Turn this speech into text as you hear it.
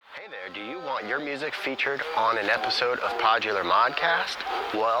there, do you want your music featured on an episode of Podular Modcast?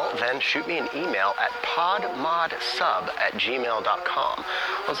 Well, then shoot me an email at podmodsub@gmail.com.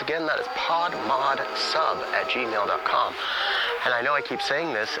 Once again, that is podmodsub@gmail.com. And I know I keep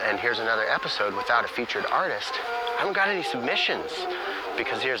saying this, and here's another episode without a featured artist. I haven't got any submissions.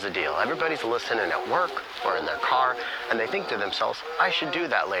 Because here's the deal, everybody's listening at work or in their car, and they think to themselves, I should do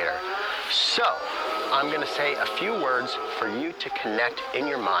that later. So, I'm gonna say a few words for you to connect in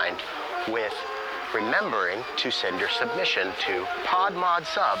your mind with remembering to send your submission to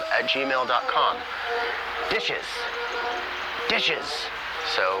podmodsub@gmail.com. Dishes. Dishes.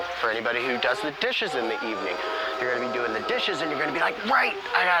 So, for anybody who does the dishes in the evening, you're gonna be doing the dishes and you're gonna be like, right,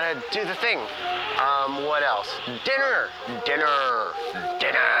 I gotta do the thing. What else? Dinner.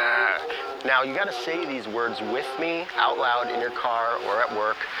 Now, you gotta say these words with me out loud in your car or at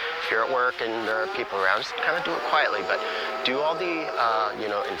work. If you're at work and there are people around, just kind of do it quietly, but do all the,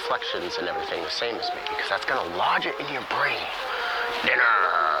 inflections and everything the same as me, because that's gonna lodge it in your brain. Dinner.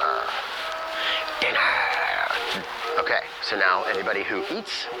 Okay, so now anybody who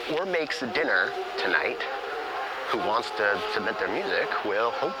eats or makes a dinner tonight who wants to submit their music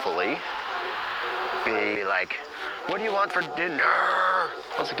will hopefully be like, what do you want for dinner?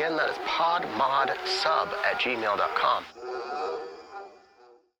 Once again, that is podmodsub@gmail.com.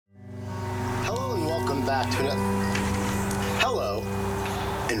 Hello and welcome back to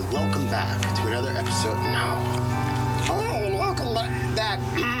another episode. Hello and welcome back.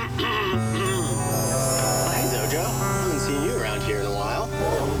 Hi, Zojo. Haven't seen you around here in a while.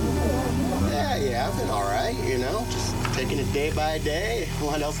 Yeah, I've been all right, just taking it day by day.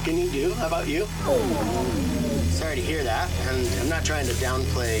 What else can you do? How about you? Sorry to hear that, and I'm not trying to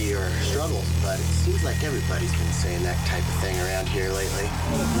downplay your struggles, but it seems like everybody's been saying that type of thing around here lately.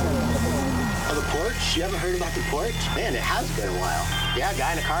 Oh, the porch? You haven't heard about the porch? Man, it has been a while. Yeah, a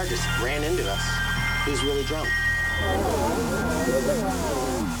guy in a car just ran into us. He was really drunk.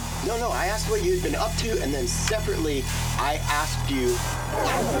 No, I asked what you'd been up to, and then separately, I asked you...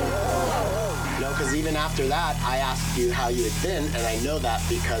 No, because even after that, I asked you how you had been, and I know that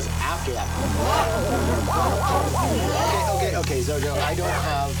because after that... Okay, Zojo, I don't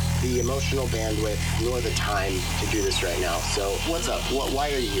have the emotional bandwidth nor the time to do this right now, so what's up?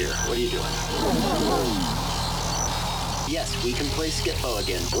 Why are you here? What are you doing? Yes, we can play Skip-Bo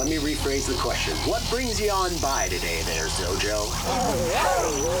again. Let me rephrase the question. What brings you on by today there, Zojo?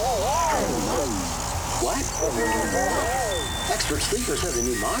 What? Expert Sleepers has a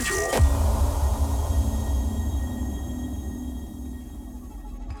new module.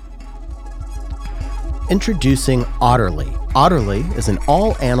 Introducing Otterly. Otterly is an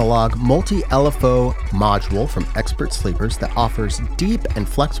all-analog, multi-LFO module from Expert Sleepers that offers deep and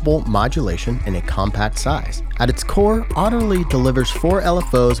flexible modulation in a compact size. At its core, Otterly delivers 4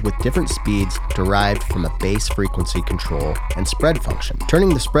 LFOs with different speeds derived from a bass frequency control and spread function.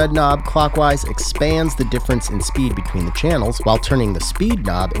 Turning the spread knob clockwise expands the difference in speed between the channels, while turning the speed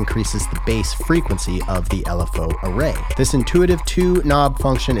knob increases the bass frequency of the LFO array. This intuitive 2-knob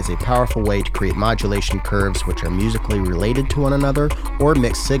function is a powerful way to create modulation curves which are musically related to one another or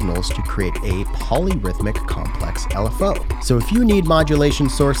mix signals to create a polyrhythmic complex LFO. So if you need modulation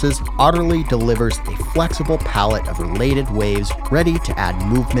sources, Otterly delivers a flexible palette of related waves ready to add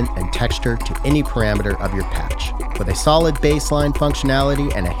movement and texture to any parameter of your patch. With a solid baseline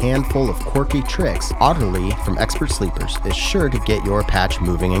functionality and a handful of quirky tricks, Otterly from Expert Sleepers is sure to get your patch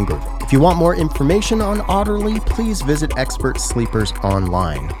moving and grooving. If you want more information on Otterly, please visit Expert Sleepers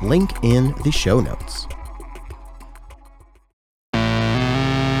online. Link in the show notes.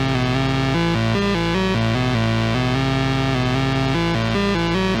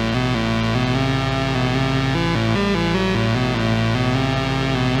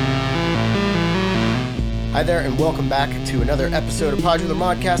 Hi there, and welcome back to another episode of Podular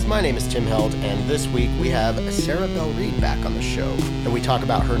Modcast. My name is Tim Held, and this week we have Sarah Belle Reid back on the show. And we talk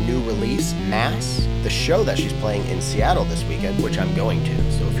about her new release, Mass, the show that she's playing in Seattle this weekend, which I'm going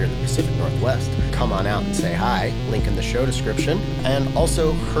to. So if you're in the Pacific Northwest, come on out and say hi. Link in the show description. And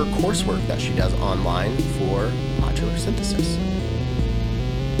also her coursework that she does online for modular synthesis.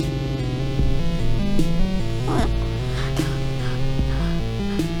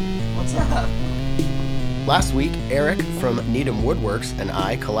 What's up? Last week, Eric from Needham Woodworks and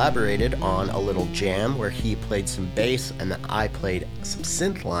I collaborated on a little jam where he played some bass and then I played some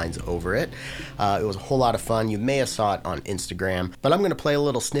synth lines over it. It was a whole lot of fun. You may have saw it on Instagram, but I'm going to play a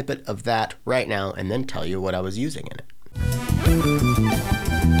little snippet of that right now and then tell you what I was using in it.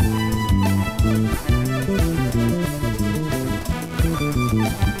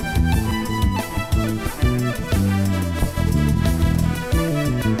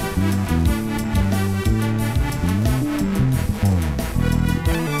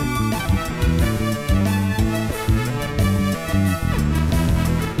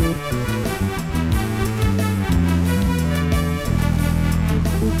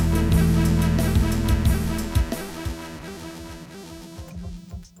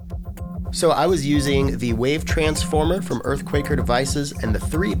 So I was using the Wave Transformer from Earthquaker Devices and the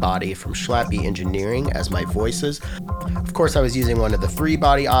 3-body from Schlappy Engineering as my voices. Of course, I was using one of the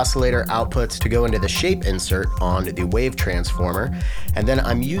 3-body oscillator outputs to go into the shape insert on the Wave Transformer. And then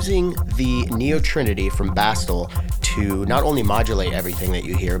I'm using the Neo Trinity from Bastel to not only modulate everything that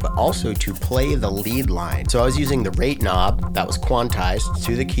you hear, but also to play the lead line. So I was using the rate knob that was quantized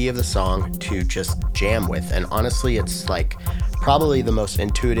to the key of the song to just jam with. And honestly, it's like probably the most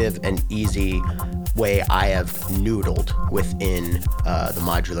intuitive and easy way I have noodled within the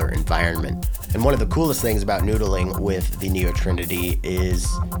modular environment. And one of the coolest things about noodling with the Neo Trinity is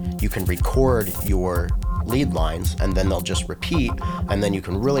you can record your lead lines and then they'll just repeat, and then you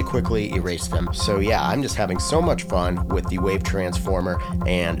can really quickly erase them. So yeah, I'm just having so much fun with the Wave Transformer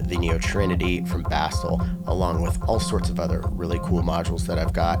and the Neo Trinity from Bastel, along with all sorts of other really cool modules that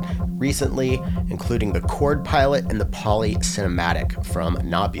I've got recently, including the Chord Pilot and the Poly Cinematic from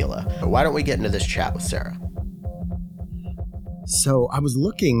Nobula. But why don't we get into this chat with Sarah? So I was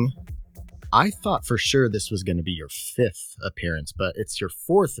looking, I thought for sure this was going to be your 5th appearance, but it's your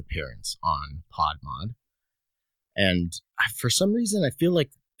 4th appearance on PodMod. And for some reason, I feel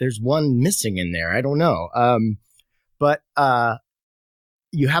like there's one missing in there. I don't know. But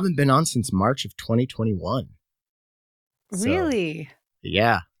you haven't been on since March of 2021. Really? So,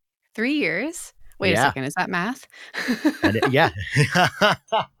 yeah. 3 years? Wait a second. Is that math? Yeah.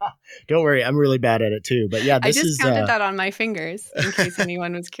 Don't worry. I'm really bad at it too. But yeah, I just counted that on my fingers in case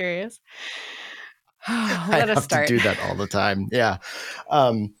anyone was curious. I have to do that all the time. Yeah.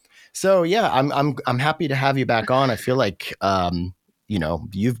 So yeah, I'm happy to have you back on. I feel like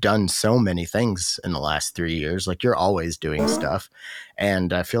you've done so many things in the last 3 years. Like you're always doing stuff,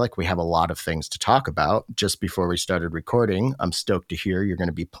 and I feel like we have a lot of things to talk about. Just before we started recording, I'm stoked to hear you're going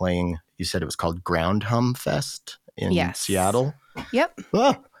to be playing. You said it was called Ground Hum Fest in Seattle. Yep.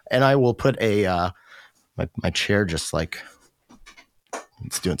 Oh, and I will put a my chair just like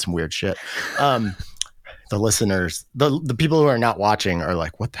it's doing some weird shit. The listeners, the people who are not watching are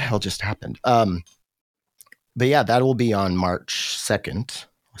like, what the hell just happened? But yeah, that will be on March 2nd,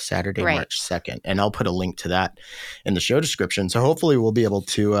 Saturday, right. March 2nd. And I'll put a link to that in the show description. So hopefully we'll be able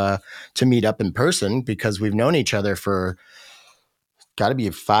to meet up in person, because we've known each other for got to be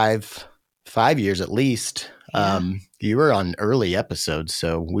five years at least. Yeah. You were on early episodes,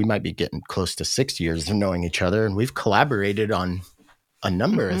 so we might be getting close to 6 years of knowing each other. And we've collaborated on a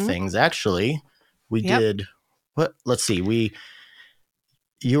number of things, actually. We did what? Let's see.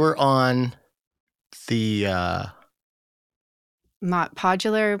 You were on the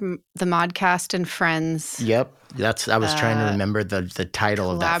Podular, the Modcast and Friends. Yep, I was trying to remember the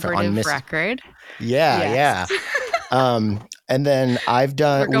title of that for collaborative record. Yeah. And then I've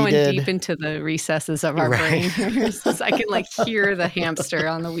done. We're going deep into the recesses of our brain here. I can like hear the hamster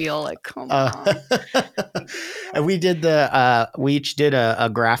on the wheel. Like, come on. And we did we each did a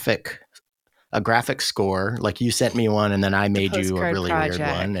graphic score. Like you sent me one, and then I made you a really weird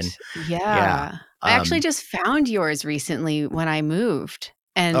one. And yeah. I actually just found yours recently when I moved.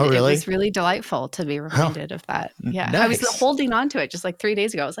 And really? It was really delightful to be reminded of that. Yeah. Nice. I was holding on to it just like 3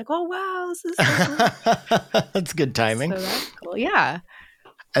 days ago. I was like, oh, wow, this is so cool. That's good timing. So that's cool. Yeah.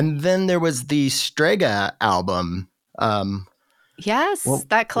 And then there was the Strega album. Yes.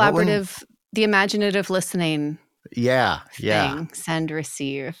 That collaborative, the imaginative listening. Yeah. Send,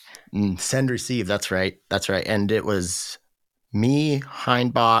 receive. Send, receive. That's right. And it was me,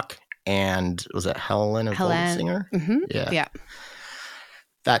 Heinbach, and was it Helen, a lead singer? Mm-hmm. Yeah.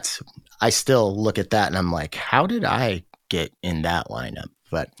 I still look at that and I'm like, how did I get in that lineup?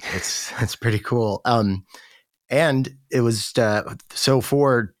 But it's pretty cool. And it was so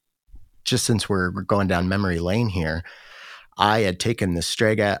for just since we're going down memory lane here, I had taken the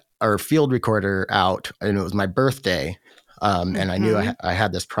Strega or field recorder out, and it was my birthday. And I knew I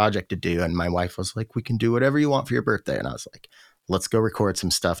had this project to do, and my wife was like, we can do whatever you want for your birthday. And I was like, let's go record some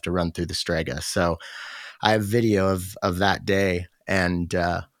stuff to run through the Strega. So I have video of that day. And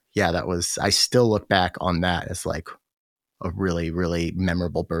I still look back on that as like a really, really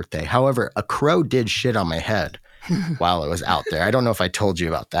memorable birthday. However, a crow did shit on my head while I was out there. I don't know if I told you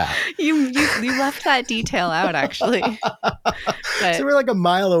about that. You left that detail out, actually. So we're like a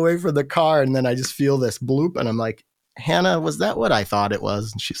mile away from the car, and then I just feel this bloop, and I'm like, Hannah, was that what I thought it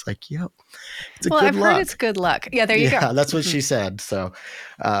was? And she's like, yep. It's good luck. I've heard it's good luck. Yeah, there you go. Yeah, that's what she said. So,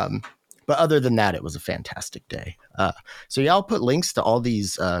 but other than that, it was a fantastic day. So I'll put links to all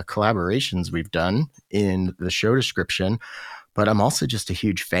these collaborations we've done in the show description, but I'm also just a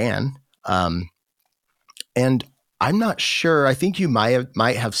huge fan. And I'm not sure, I think you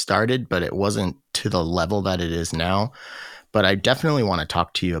might have started, but it wasn't to the level that it is now. but I definitely want to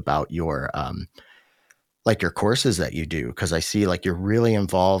talk to you about your like your courses that you do, because I see like you're really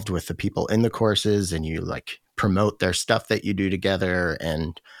involved with the people in the courses and you like promote their stuff that you do together.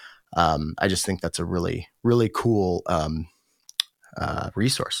 And I just think that's a really, really cool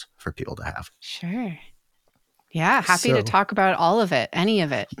resource for people to have. Sure. Yeah. Happy to talk about all of it, any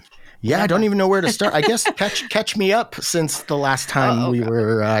of it. Yeah, whatever. I don't even know where to start. I guess catch me up since the last time we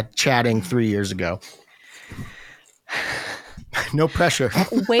were chatting 3 years ago. No pressure.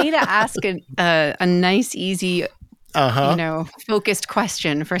 Way to ask a nice, easy, focused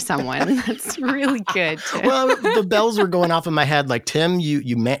question for someone. That's really good. Well, the bells were going off in my head. Like, Tim,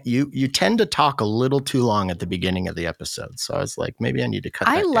 you tend to talk a little too long at the beginning of the episode. So I was like, maybe I need to cut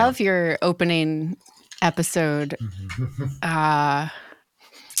that down. I love your opening episode.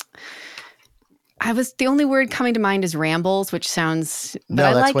 The only word coming to mind is rambles, which sounds, but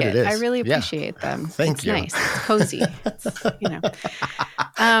I like it. I really appreciate them. Thank you. Nice. It's cozy. It's,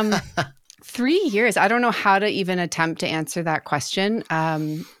 3 years. I don't know how to even attempt to answer that question.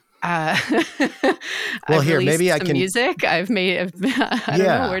 Well, here, maybe I can. Music. I've made. I don't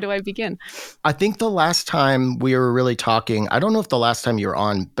know. Where do I begin? I think the last time we were really talking, I don't know if the last time you were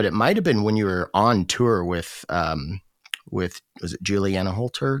on, but it might have been when you were on tour with was it Juliana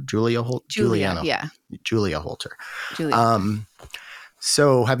Holter? Julia Holter.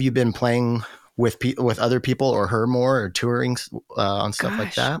 So have you been playing with other people or her more, or touring on stuff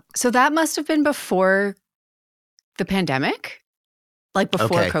like that? So that must have been before the pandemic, like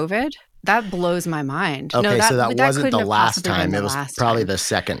before COVID. That blows my mind. Okay, so that wasn't the last time. It was probably the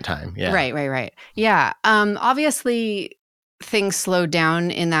second time. Yeah. Right. Yeah. Obviously, things slowed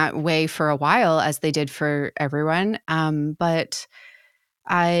down in that way for a while, as they did for everyone. But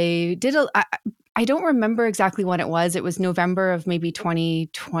I did I don't remember exactly when it was. It was November of maybe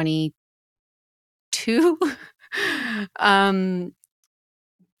 2022.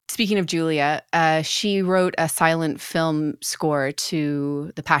 Speaking of Julia, she wrote a silent film score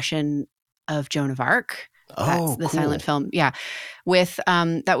to The Passion of Joan of Arc. That's the silent film. Yeah. With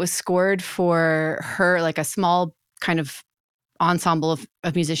that was scored for her, like a small kind of ensemble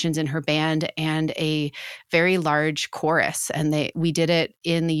of musicians in her band and a very large chorus. And we did it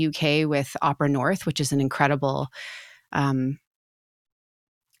in the UK with Opera North, which is an incredible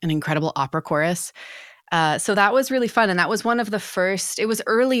opera chorus. So that was really fun. And that was one of the first, it was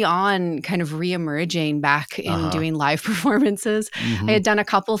early on kind of reemerging back in doing live performances. Mm-hmm. I had done a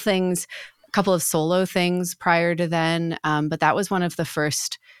couple of solo things prior to then. But that was one of the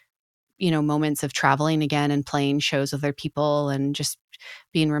first, moments of traveling again and playing shows with other people and just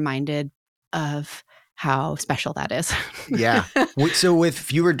being reminded of how special that is. Yeah. So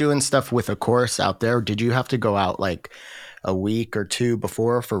if you were doing stuff with a chorus out there, did you have to go out like a week or two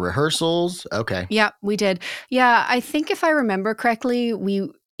before for rehearsals? Okay. Yeah, we did. Yeah, I think if I remember correctly,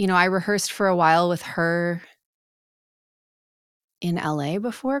 I rehearsed for a while with her in LA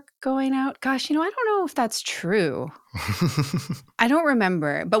before going out. Gosh, I don't know if that's true. I don't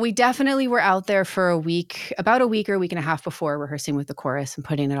remember, but we definitely were out there for about a week or a week and a half before, rehearsing with the chorus and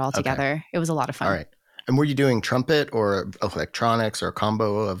putting it all together. It was a lot of fun. All right. And were you doing trumpet or electronics or a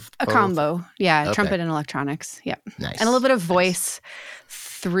combo of both? A combo. Yeah. Okay. Trumpet and electronics. Yep. Nice. And a little bit of voice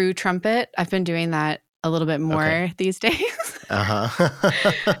through trumpet. I've been doing that a little bit more these days.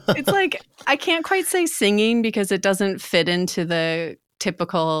 It's like, I can't quite say singing because it doesn't fit into the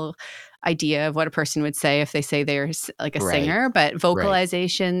typical idea of what a person would say if they say they're like a singer, but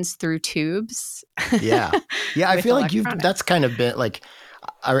vocalizations through tubes. Yeah. I feel like that's kind of been like,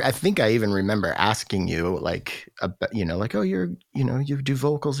 I think I even remember asking you like, oh, you do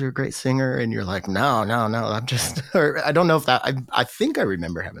vocals, you're a great singer. And you're like, no, I'm just, or I don't know if that, I think I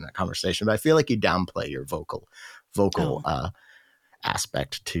remember having that conversation, but I feel like you downplay your vocal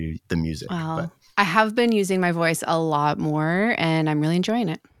aspect to the music. Well, but I have been using my voice a lot more and I'm really enjoying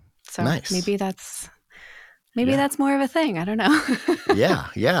it. So maybe that's more of a thing. I don't know.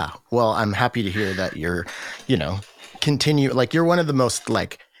 Yeah. Well, I'm happy to hear that you're, continue, like you're one of the most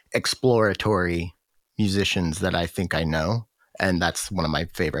like exploratory musicians that I think I know. And that's one of my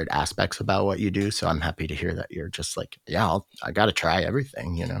favorite aspects about what you do. So I'm happy to hear that you're just like, I got to try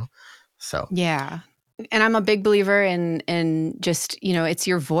everything, So. Yeah. And I'm a big believer in just, it's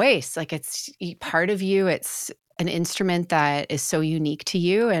your voice. Like it's part of you. It's an instrument that is so unique to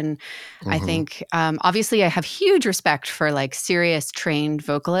you. And I think, obviously I have huge respect for like serious trained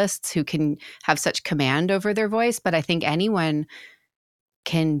vocalists who can have such command over their voice. But I think anyone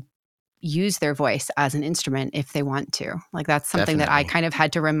can use their voice as an instrument if they want to. Like that's something that I kind of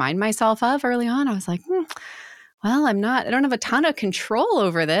had to remind myself of early on. I was like, well, I don't have a ton of control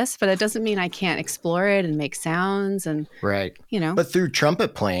over this, but it doesn't mean I can't explore it and make sounds and, Right. you know, But through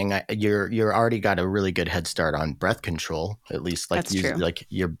trumpet playing, you're already got a really good head start on breath control, at least like that's use true. like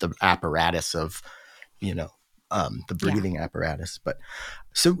you're the apparatus of, you know, the Yeah. breathing apparatus. But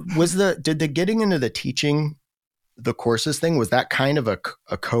so did the getting into the teaching the courses thing, was that kind of a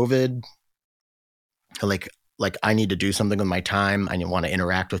COVID, like, I need to do something with my time. I want to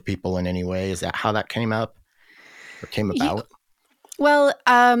interact with people in any way. Is that how that came up or came Ye- about? Well,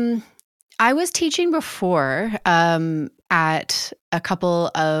 I was teaching before at a couple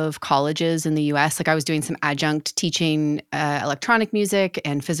of colleges in the US. Like I was doing some adjunct teaching electronic music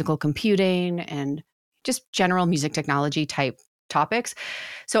and physical computing and just general music technology type topics.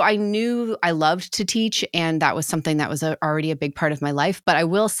 So I knew I loved to teach, and that was something that was already a big part of my life. But I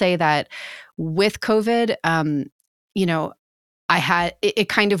will say that with COVID, you know, it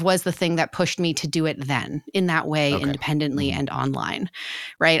kind of was the thing that pushed me to do it then in that way, Okay. independently Mm-hmm. and online,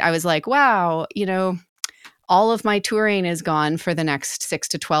 right? I was like, wow, all of my touring is gone for the next 6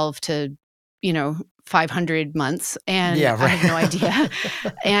 to 12 to, 500 months. And Yeah, I have no idea.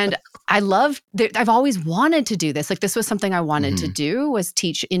 right. And I've always wanted to do this. Like this was something I wanted to Mm-hmm. do, was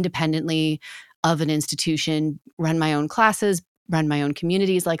teach independently of an institution, run my own classes, run my own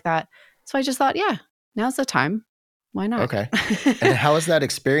communities like that. So I just thought, yeah, now's the time. Why not? Okay. And how has that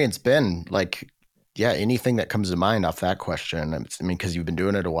experience been? Like, yeah, anything that comes to mind off that question? I mean, because you've been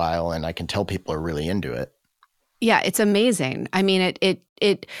doing it a while, and I can tell people are really into it. Yeah, it's amazing. I mean,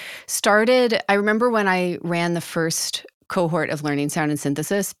 it started. I remember when I ran the first cohort of learning sound and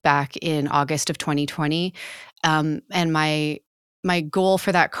synthesis back in August of 2020, and my goal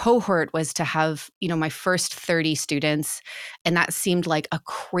for that cohort was to have my first 30 students, and that seemed like a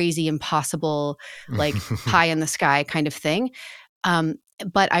crazy, impossible, like pie in the sky kind of thing. Um,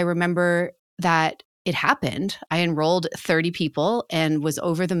 but I remember that it happened. I enrolled 30 people and was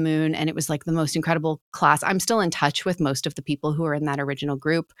over the moon. And it was like the most incredible class. I'm still in touch with most of the people who are in that original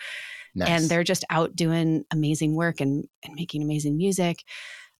group. And Nice. they're just out doing amazing work and making amazing music.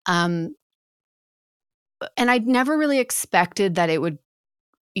 Um, and I'd never really expected that it would,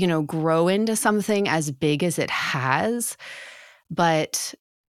 grow into something as big as it has. But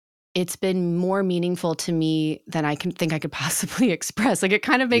it's been more meaningful to me than I can think I could possibly express. Like it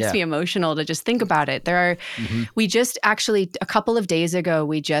kind of makes Yeah. me emotional to just think about it. Mm-hmm. We just actually a couple of days ago,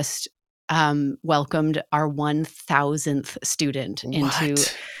 we just welcomed our 1,000th student into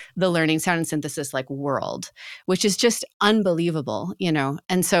What? the learning sound and synthesis like world, which is just unbelievable.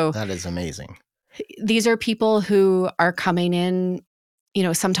 And so That is amazing. these are people who are coming in,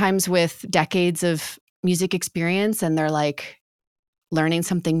 sometimes with decades of music experience, and they're like learning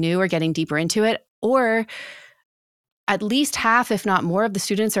something new or getting deeper into it. Or at least half, if not more, of the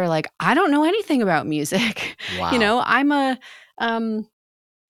students are like, I don't know anything about music. Wow. I'm um,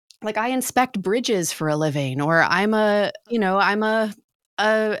 like I inspect bridges for a living, or I'm a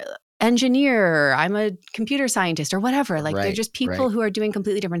engineer, I'm a computer scientist or whatever. Like they're Right. just people Right. who are doing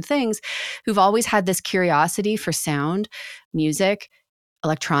completely different things, who've always had this curiosity for sound, music,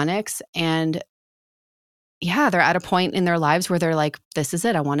 electronics. And yeah, they're at a point in their lives where they're like, this is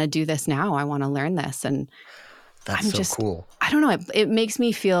it. I want to do this now. I want to learn this. And That's I'm so just, cool. I don't know. It makes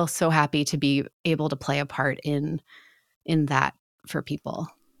me feel so happy to be able to play a part in that for people.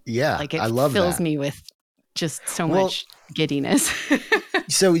 Yeah, Like it I love fills that. me with just so Well, much giddiness.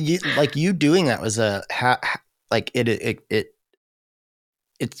 so you doing that was like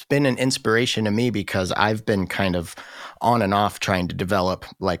it's been an inspiration to me, because I've been kind of on and off trying to develop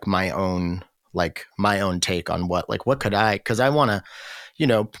like my own take on what could I, because I want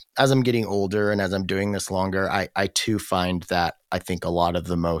to, as I'm getting older and as I'm doing this longer, I too find that I think a lot of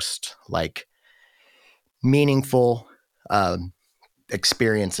the most like meaningful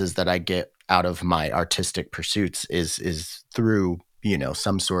experiences that I get out of my artistic pursuits is through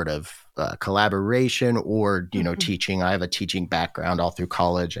some sort of collaboration or Mhm. teaching. I have a teaching background all through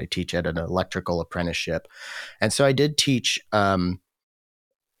college. I teach at an electrical apprenticeship, and so I did teach a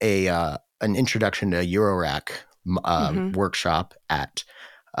an introduction to Eurorack Mhm. workshop at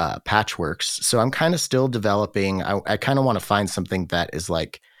Patchworks. So I'm kind of still developing. I kind of want to find something that is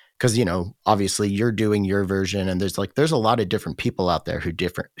like, because obviously you're doing your version, and there's a lot of different people out there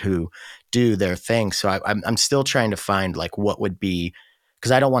who do their thing. So I'm still trying to find like what would be,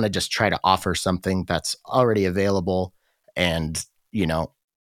 because I don't want to just try to offer something that's already available, and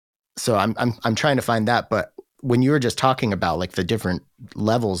so I'm trying to find that. But when you were just talking about like the different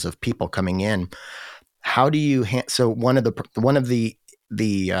levels of people coming in, how do you so one of the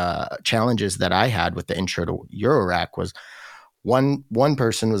challenges that I had with the intro to Eurorack was one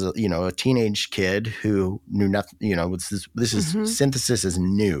person was a teenage kid who knew nothing. This is Mm-hmm. synthesis is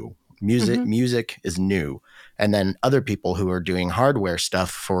new. Mm-hmm. Music is new. And then other people who are doing hardware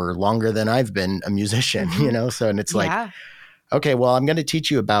stuff for longer than I've been a musician, Mm-hmm. So, and it's like, Yeah. okay, well, I'm going to teach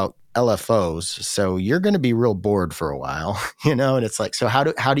you about LFOs. So you're going to be real bored for a while, and it's like, so how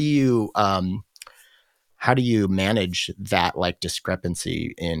do you manage that like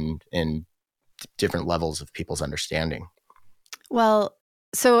discrepancy in different levels of people's understanding? Well,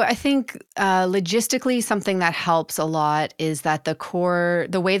 so I think logistically, something that helps a lot is that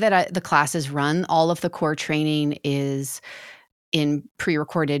the way that the classes run, all of the core training is in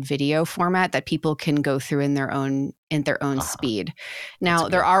pre-recorded video format that people can go through in their own Uh-huh. speed. That's Now, a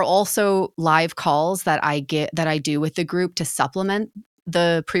there good. are also live calls that I do with the group to supplement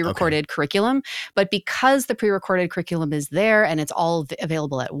the Okay. pre-recorded curriculum, but because the pre-recorded curriculum is there and it's all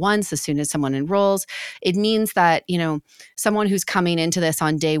available at once as soon as someone enrolls, it means that, someone who's coming into this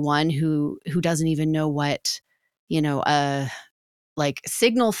on day 1 who doesn't even know what, like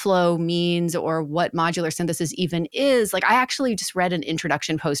signal flow means or what modular synthesis even is. Like I actually just read an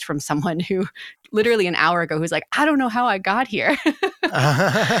introduction post from someone who literally an hour ago who's like, I don't know how I got here,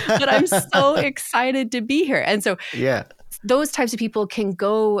 but I'm so excited to be here. And so Yeah. those types of people can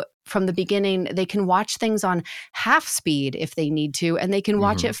go from the beginning. They can watch things on half speed if they need to, and they can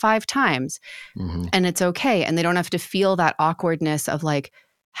watch Hmm. it 5 times Hmm. and it's okay. And they don't have to feel that awkwardness of like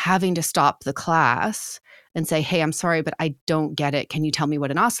having to stop the class and say, hey, I'm sorry, but I don't get it. Can you tell me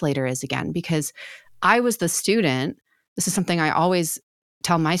what an oscillator is again? Because I was the student. This is something I always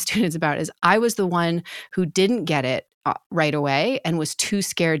tell my students about is I was the one who didn't get it right away and was too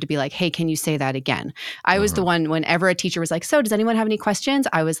scared to be like, hey, can you say that again? I was the Hmm. one whenever a teacher was like, so does anyone have any questions?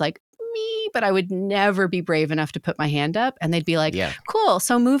 I was like, me, but I would never be brave enough to put my hand up. And they'd be like, Yeah. cool,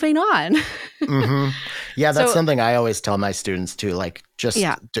 so moving on. Hmm. Yeah, that's So something I always tell my students too. Like,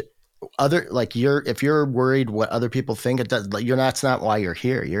 yeah, other like if you're worried what other people think, it does. Like, that's not why you're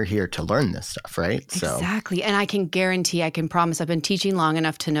here. You're here to learn this stuff, right? So exactly. And I can guarantee, I can promise, I've been teaching long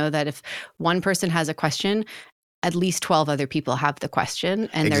enough to know that if one person has a question, at least 12 other people have the question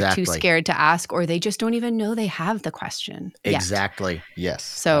and they're too exactly, scared to ask, or they just don't even know they have the question yet. exactly. Yes,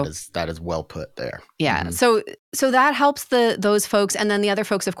 So that is well put there. yeah. Hmm. So that helps those folks. And then the other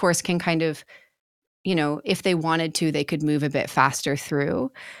folks, of course, can kind of, if they wanted to, they could move a bit faster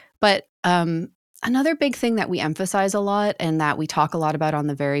through. But another big thing that we emphasize a lot and that we talk a lot about on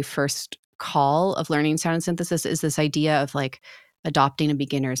the very first call of learning sound and synthesis is this idea of like adopting a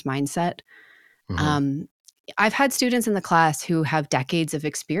beginner's mindset. Hmm. Um, I've had students in the class who have decades of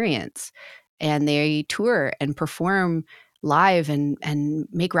experience and they tour and perform live and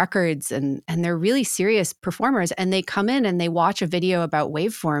make records and they're really serious performers and they come in and they watch a video about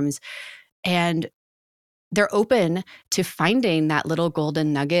waveforms and they're open to finding that little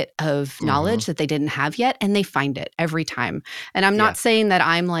golden nugget of Hmm. knowledge that they didn't have yet, and they find it every time. And I'm Yeah, not saying that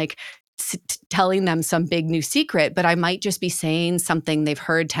I'm like telling them some big new secret, but I might just be saying something they've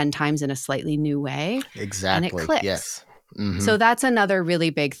heard 10 times in a slightly new way, and it exactly. clicks. Yes. Hmm. So that's another really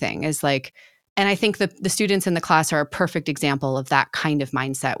big thing is like, and I think the students in the class are a perfect example of that kind of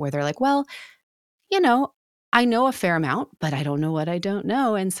mindset where they're like, well, you know, I know a fair amount, but I don't know what I don't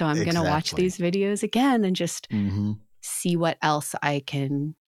know. And so I'm going to watch Exactly. these videos again and just Hmm. see what else I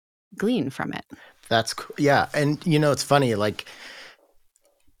can glean from it. That's cool. Yeah, and it's funny. Like,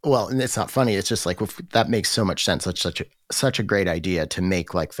 well, and it's not funny. It's just like that makes so much sense. It's such a great idea to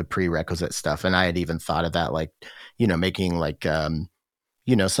make like the prerequisite stuff. And I had even thought of that, like, making like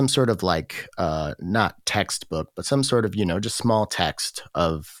some sort of like not textbook, but some sort of just small text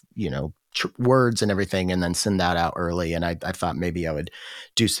of words and everything, and then send that out early. And I thought maybe I would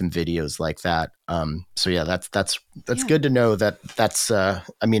do some videos like that. So yeah, that's Yeah. good to know that's. I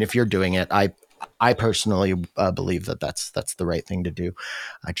mean, if you're doing it, I personally believe that's the right thing to do.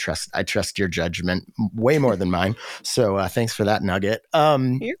 I trust your judgment way more than mine. So thanks for that nugget.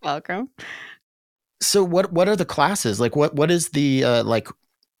 You're welcome. So what are the classes like? What is the like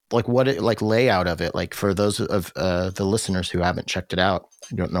what it like layout of it like for those of the listeners who haven't checked it out,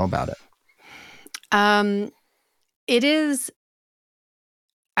 who don't know about it? Um, it is.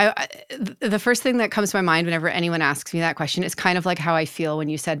 The first thing that comes to my mind whenever anyone asks me that question is kind of like how I feel when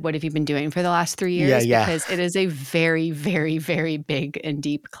you said, "What have you been doing for the last 3 Yeah, years?" yeah. Because it is a very, very, very big and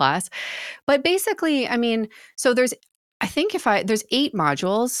deep class. But basically, I mean, so I think there's 8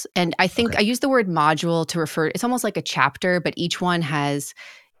 modules, and I think Okay. I use the word module to refer. It's almost like a chapter, but each one has,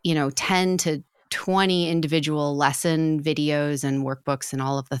 10 to 20 individual lesson videos and workbooks and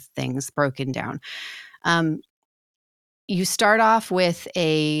all of the things broken down. Um, you start off with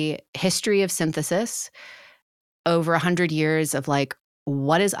a history of synthesis. over 100 years of like,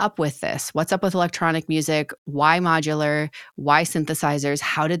 what is up with this? What's up with electronic music? Why modular? Why synthesizers?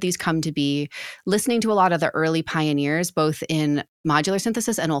 How did these come to be? Listening to a lot of the early pioneers, both in modular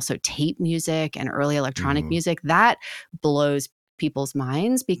synthesis and also tape music and early electronic music, that blows people's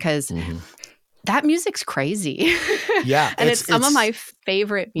minds because that music's crazy. Yeah. And it's some of my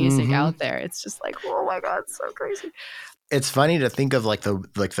favorite music out there. It's just like, oh my God, it's so crazy. It's funny to think of like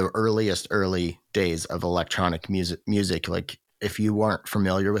the early days of electronic music. Like if you weren't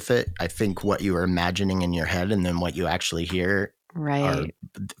familiar with it, I think what you were imagining in your head and then what you actually hear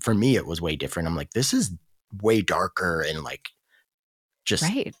for me, it was way different. I'm like, this is way darker and like just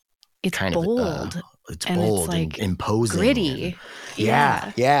It's kind bold. of it's and bold it's like and imposing. Gritty.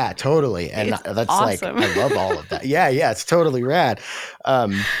 Yeah, totally. And it's that's awesome. like, I love all of that. Yeah, it's totally rad.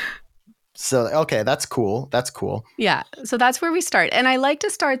 So, okay, that's cool. Yeah. So that's where we start. And I like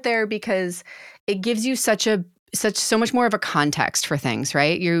to start there because it gives you so much more of a context for things,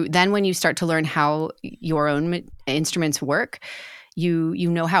 right? Then when you start to learn how your own instruments work, you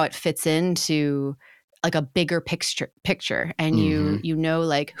know how it fits into like a bigger picture and you know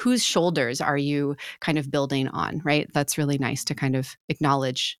like whose shoulders are you kind of building on, right? That's really nice to kind of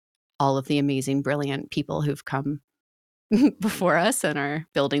acknowledge all of the amazing, brilliant people who've come before us and are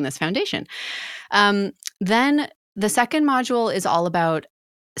building this foundation. Then the second module is all about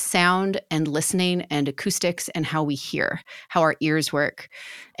sound and listening and acoustics and how we hear, how our ears work.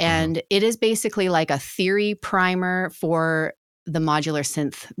 And it is basically like a theory primer for the modular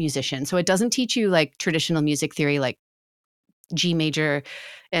synth musician. So it doesn't teach you like traditional music theory, like G major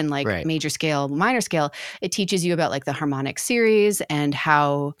and like major scale, minor scale. It teaches you about like the harmonic series and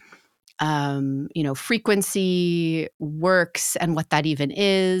how frequency works and what that even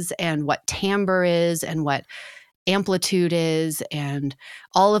is and what timbre is and what amplitude is and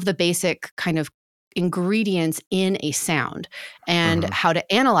all of the basic kind of ingredients in a sound and how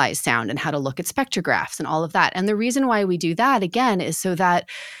to analyze sound and how to look at spectrographs and all of that. And the reason why we do that again is so that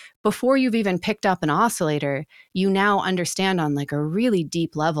before you've even picked up an oscillator, you now understand on like a really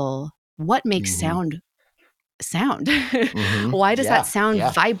deep level what makes sound. Why does that sound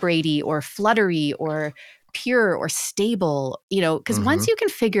vibratey or fluttery or pure or stable? Because once you can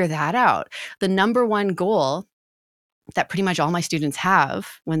figure that out, the number one goal that pretty much all my students have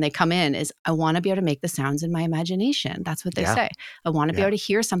when they come in is I want to be able to make the sounds in my imagination. That's what they say. I want to be able to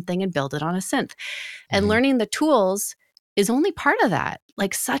hear something and build it on a synth. And learning the tools is only part of that.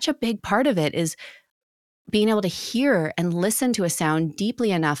 Like such a big part of it is being able to hear and listen to a sound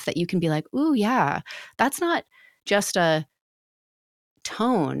deeply enough that you can be like, ooh, yeah, that's not just a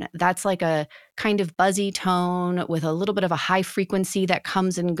tone. That's like a kind of buzzy tone with a little bit of a high frequency that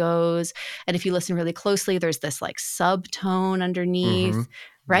comes and goes. And if you listen really closely, there's this like subtone underneath,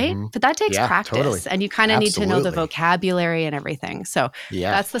 right? But that takes practice. Totally. And you kind of need to know the vocabulary and everything. So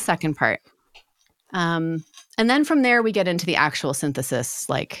that's the second part. And then from there, we get into the actual synthesis,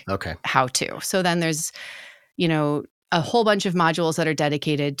 like how to. So then there's, a whole bunch of modules that are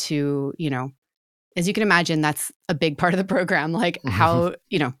dedicated to, as you can imagine, that's a big part of the program, like how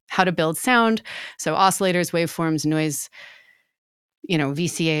to build sound. So oscillators, waveforms, noise,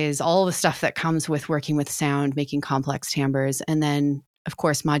 VCAs, all the stuff that comes with working with sound, making complex timbres. And then, of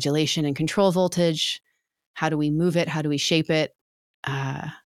course, modulation and control voltage. How do we move it? How do we shape it?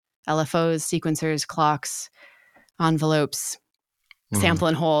 LFOs, sequencers, clocks, envelopes, sample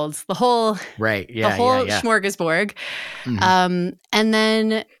and holds, the whole smorgasbord. And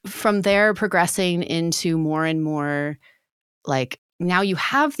then from there, progressing into more and more like, now you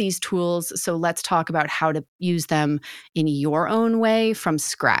have these tools, so let's talk about how to use them in your own way from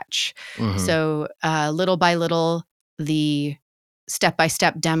scratch. So little by little, the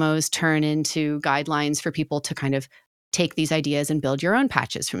step-by-step demos turn into guidelines for people to kind of take these ideas and build your own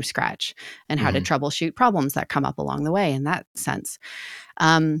patches from scratch and how to troubleshoot problems that come up along the way in that sense.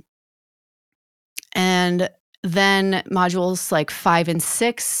 And then modules like 5 and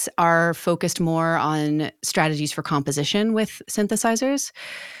 6 are focused more on strategies for composition with synthesizers.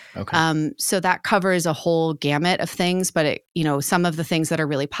 So that covers a whole gamut of things, but some of the things that are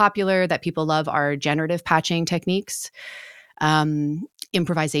really popular that people love are generative patching techniques,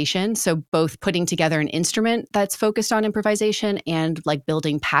 improvisation. So both putting together an instrument that's focused on improvisation and like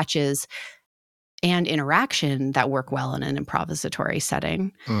building patches and interaction that work well in an improvisatory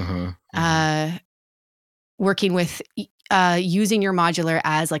setting. Working with using your modular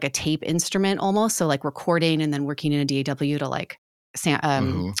as like a tape instrument almost. So like recording and then working in a DAW to like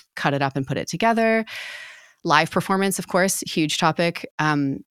cut it up and put it together. Live performance, of course, huge topic.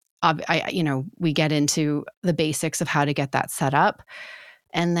 We get into the basics of how to get that set up.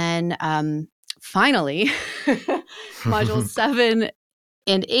 And then finally, modules 7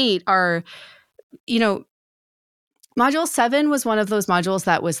 and 8 are, you know, module 7 was one of those modules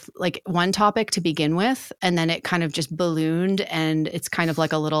that was like one topic to begin with, and then it kind of just ballooned, and it's kind of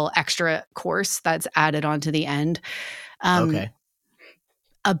like a little extra course that's added on to the end, Okay.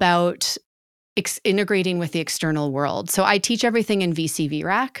 about integrating with the external world. So I teach everything in VCV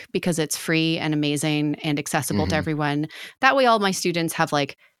Rack because it's free and amazing and accessible to Hmm. everyone. That way all my students have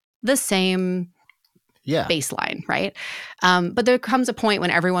like the same Yeah. baseline, right? But there comes a point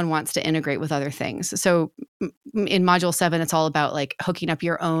when everyone wants to integrate with other things. So in module 7, it's all about like hooking up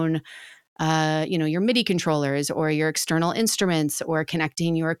your own, your MIDI controllers or your external instruments, or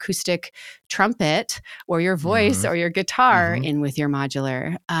connecting your acoustic trumpet or your voice Hmm. or your guitar Hmm. in with your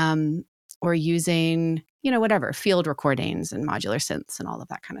modular, or using, whatever, field recordings and modular synths and all of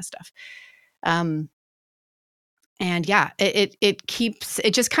that kind of stuff. Um, and yeah,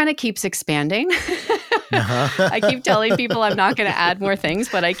 it just kind of keeps expanding. I keep telling people I'm not going to add more things,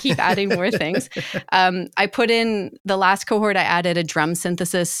 but I keep adding more things. I put in the last cohort, I added a drum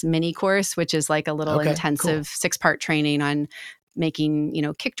synthesis mini course, which is like a little Okay, cool. intensive 6-part training on making,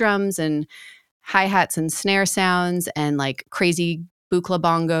 kick drums and hi-hats and snare sounds and like crazy buchla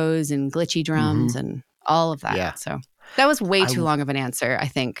bongos and glitchy drums Hmm. and all of that. Yeah. So that was way I too long of an answer, I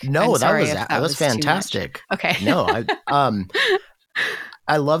think. I'm No, sorry if that that was was too much. fantastic. Okay. No,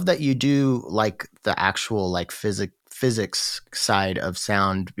 I love that you do like the actual like physics side of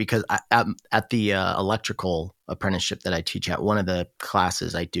sound, because at the electrical apprenticeship that I teach at, one of the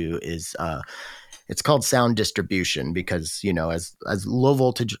classes I do is it's called sound distribution, because as low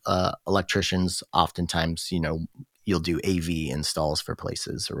voltage electricians, oftentimes you'll do AV installs for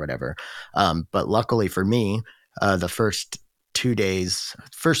places or whatever. But luckily for me, the first 3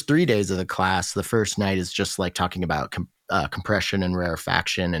 days of the class, the first night is just like talking about compression and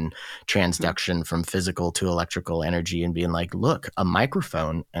rarefaction and transduction from physical to electrical energy, and being like, look, a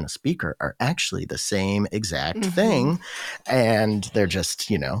microphone and a speaker are actually the same exact Mm-hmm. thing. And they're just,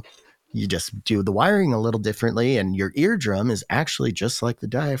 you just do the wiring a little differently, and your eardrum is actually just like the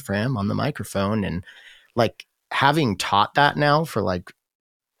diaphragm on the microphone. And like, having taught that now for like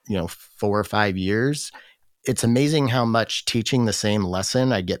 4 or 5 years, it's amazing how much teaching the same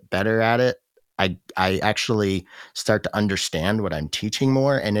lesson I get better at it. I actually start to understand what I'm teaching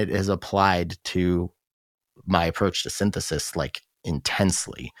more, and it is applied to my approach to synthesis like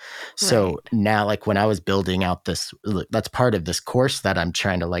intensely. So Right. now, like when I was building out that's part of this course that I'm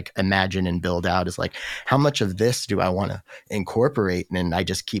trying to like imagine and build out, is like, how much of this do I want to incorporate? And I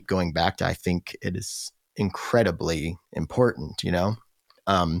just keep going back to, I think it is incredibly important,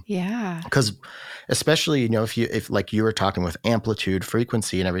 Yeah. because especially if like you were talking with amplitude,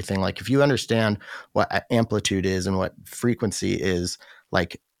 frequency, and everything, like if you understand what amplitude is and what frequency is,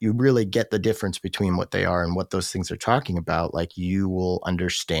 like you really get the difference between what they are and what those things are talking about, like you will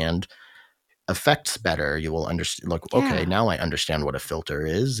understand effects better. You will understand, like, okay, Yeah. now I understand what a filter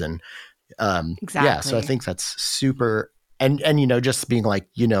is. And yeah, so I Exactly. think that's super. And just being like,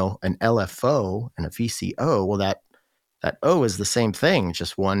 an LFO and a VCO, well, that O is the same thing,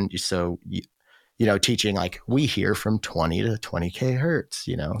 just one. So teaching, like, we hear from 20 to 20K hertz,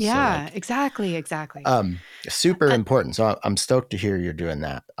 so Yeah, like, exactly, exactly. um, super Uh, important. So I'm stoked to hear you're doing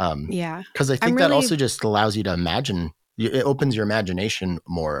that. yeah. Because I I'm think that really also just allows you to imagine. It opens your imagination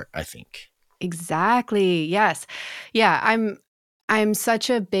more, I think. exactly. Yes. Yeah, I'm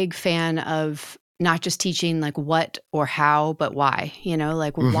such a big fan of not just teaching like what or how, but why,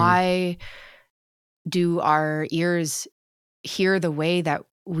 like Hmm. why do our ears hear the way that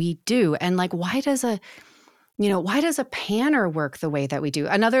we do? And like why does a panner work the way that we do?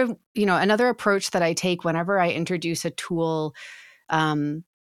 Another approach that I take whenever I introduce a tool, um,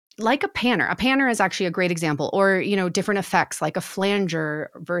 like a panner. A panner is actually a great example, or different effects like a flanger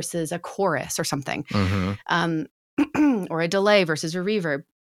versus a chorus or something, Hmm. um, or a delay versus a reverb.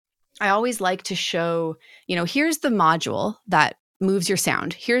 I always like to show, here's the module that moves your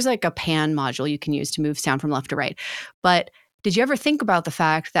sound. Here's like a pan module you can use to move sound from left to right. But did you ever think about the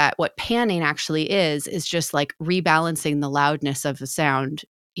fact that what panning actually is just like rebalancing the loudness of the sound,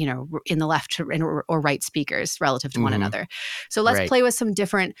 in the left or right speakers relative to one Hmm. another? So let's Right. play with some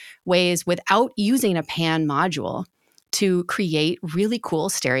different ways without using a pan module to create really cool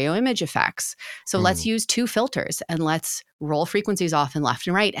stereo image effects. So let's Hmm. use 2 filters and let's roll frequencies off and left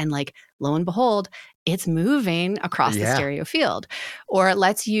and right. And like, lo and behold, it's moving across the Yeah. stereo field. Or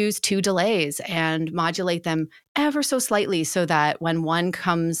let's use 2 delays and modulate them ever so slightly so that when one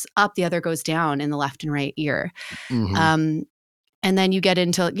comes up, the other goes down in the left and right ear. Hmm. Um, and then you get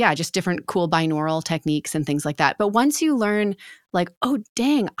into, just different cool binaural techniques and things like that. But once you learn, like, oh,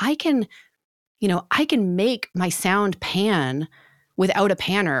 dang, I can I can make my sound pan without a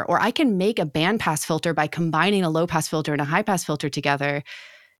panner, or I can make a bandpass filter by combining a low pass filter and a high pass filter together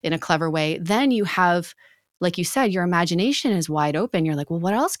in a clever way. Then you have, like you said, your imagination is wide open. You're like, well,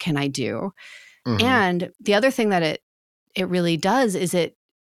 what else can I do? Mm-hmm. And the other thing that it really does is it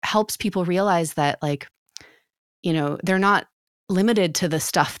helps people realize that, like, they're not limited to the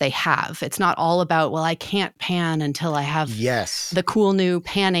stuff they have. It's not all about, well, I can't pan until I have the cool new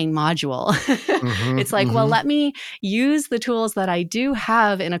panning module. Mm-hmm, It's like, well, let me use the tools that I do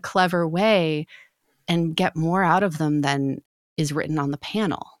have in a clever way and get more out of them than is written on the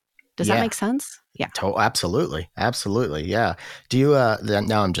panel. Does that make sense? Yeah. Absolutely. Absolutely. Yeah. Do you,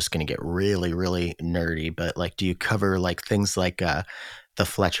 now I'm just going to get really, really nerdy, but like, do you cover like things like, the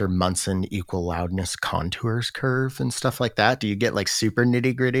Fletcher-Munson equal loudness contours curve and stuff like that? Do you get like super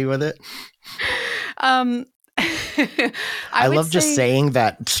nitty gritty with it? I love just saying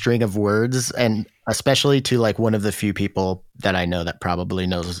that string of words, and especially to like one of the few people that I know that probably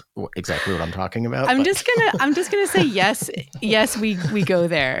knows exactly what I'm talking about. I'm just gonna say yes. Yes, we go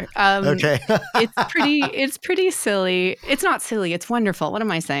there. Okay. It's pretty silly. It's not silly. It's wonderful. What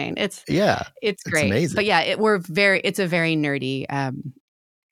am I saying? It's great. It's amazing. But yeah, it's a very nerdy.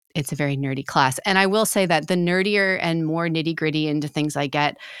 It's a very nerdy class. And I will say that the nerdier and more nitty gritty into things I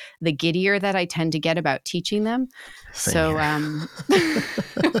get, the giddier that I tend to get about teaching them. Same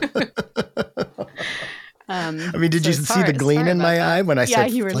I mean, did you see the gleam in my eye when I said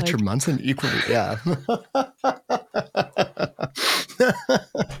Fletcher Munson equally? Yeah.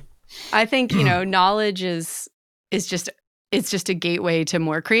 I think, knowledge is just, it's just a gateway to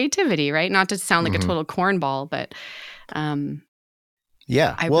more creativity, right? Not to sound like a total cornball, but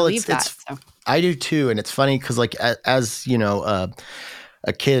yeah, I believe that. So. I do too, and it's funny because, like, as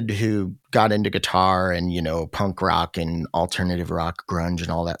a kid who got into guitar and punk rock and alternative rock, grunge, and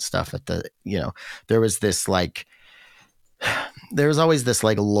all that stuff, there was this like, there was always this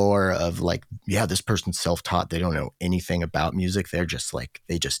like lore of like, yeah, this person's self-taught. They don't know anything about music. They're just like,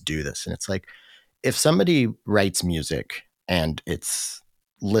 they just do this, and it's like, if somebody writes music and it's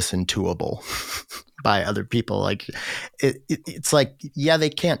listen toable by other people, like it's like, yeah, they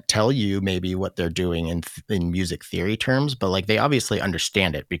can't tell you maybe what they're doing in music theory terms, but like they obviously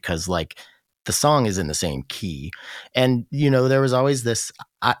understand it because like the song is in the same key. And there was always this,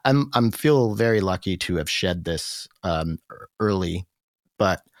 I'm feel very lucky to have shed this early,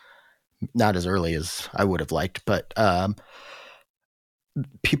 but not as early as I would have liked, but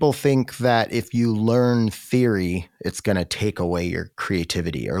people think that if you learn theory, it's going to take away your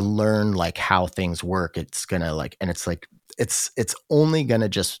creativity, or learn like how things work. It's going to like, and it's like, it's only going to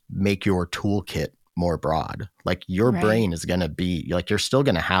just make your toolkit more broad. Like your brain is going to be like, you're still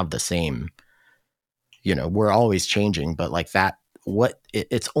going to have the same, we're always changing, but like that,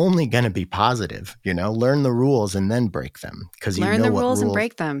 it's only going to be positive, learn the rules and then break them. Cause learn the rules and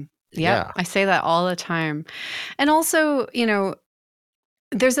break them. Yep. Yeah. I say that all the time. And also,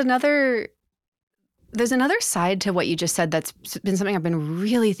 there's another side to what you just said that's been something I've been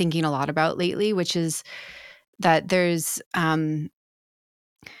really thinking a lot about lately, which is that there's I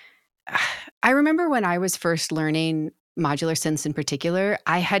remember when I was first learning modular synths in particular,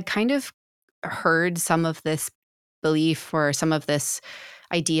 I had kind of heard some of this belief or some of this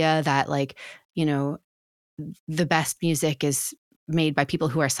idea that like, the best music is made by people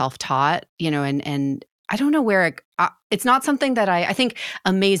who are self-taught, and I don't know where it's not something that I think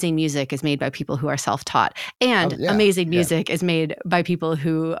amazing music is made by people who are self-taught, and amazing music is made by people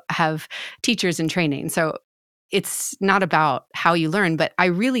who have teachers in training. So it's not about how you learn, but I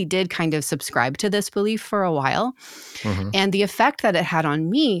really did kind of subscribe to this belief for a while. Mm-hmm. And the effect that it had on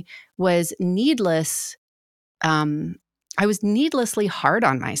me was needless. I was needlessly hard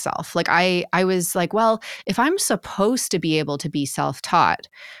on myself. Like I was like, well, if I'm supposed to be able to be self-taught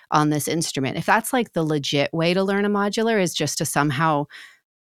on this instrument, if that's like the legit way to learn a modular is just to somehow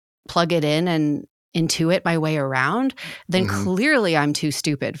plug it in and intuit my way around, then clearly I'm too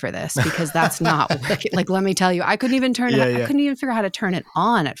stupid for this, because that's not working. Like, let me tell you, I couldn't even I couldn't even figure out how to turn it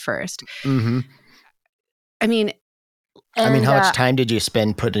on at first. Mm-hmm. I mean, how much time did you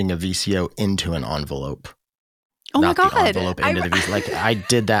spend putting a VCO into an envelope? Oh my God. The envelope into the VCO. Like I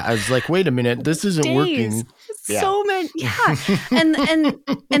did that. I was like, wait a minute, this isn't working. So many. Yeah.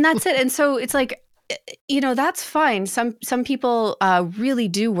 and that's it. And so it's like, that's fine. Some people really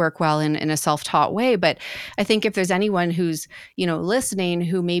do work well in a self-taught way. But I think if there's anyone who's, listening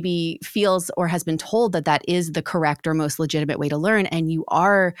who maybe feels or has been told that that is the correct or most legitimate way to learn, and you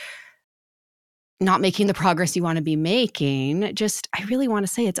are not making the progress you want to be making, I really want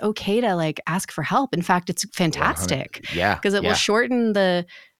to say it's okay to like ask for help. In fact, it's fantastic. 100. Yeah. Because it will shorten the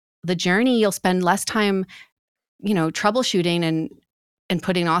the journey, you'll spend less time, troubleshooting and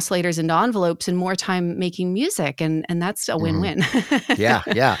putting oscillators into envelopes and more time making music. And that's a win-win. Yeah.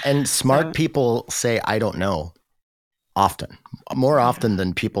 Yeah. And smart So, people say, I don't know often, more yeah. often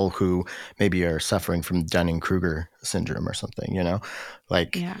than people who maybe are suffering from Dunning-Kruger syndrome or something,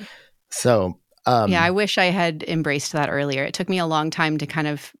 like, Yeah. so, Yeah. I wish I had embraced that earlier. It took me a long time to kind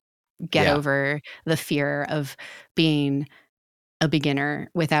of get yeah. over the fear of being a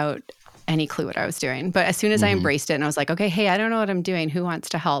beginner without any clue what I was doing. But as soon as I Mhm. embraced it and I was like, okay, hey, I don't know what I'm doing. Who wants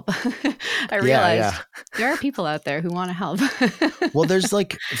to help? I Yeah. Yeah. realized there are people out there who want to help. Well, there's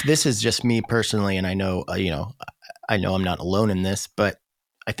like, this is just me personally, and I know, I know I'm not alone in this, but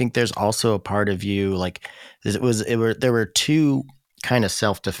I think there's also a part of you, like, there were two kind of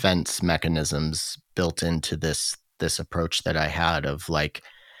self-defense mechanisms built into this approach that I had of like,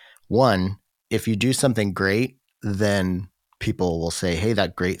 one, if you do something great, then people will say, hey,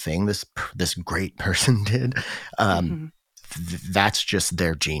 that great thing this great person did, um, Mhm. that's just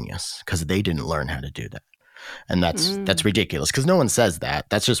their genius because they didn't learn how to do that. And that's Mm. ridiculous because no one says that.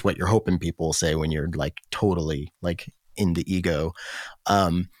 That's just what you're hoping people will say when you're like totally like in the ego.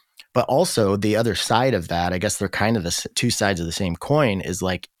 Um, but also the other side of that, I guess they're kind of the two sides of the same coin, is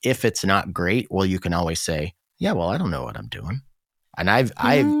like, if it's not great, well, you can always say, yeah, well, I don't know what I'm doing. And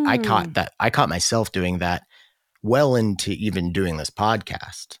Mm. I caught myself doing that well into even doing this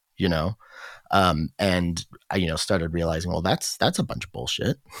podcast, and I, started realizing, well, that's a bunch of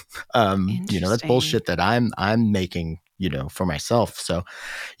bullshit. That's Interesting. bullshit that I'm making, for myself. So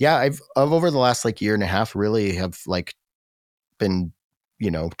yeah, I've over the last like year and a half really have like been,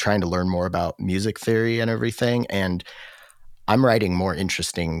 trying to learn more about music theory and everything. And I'm writing more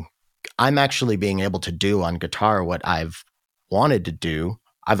interesting. I'm actually being able to do on guitar what I've wanted to do.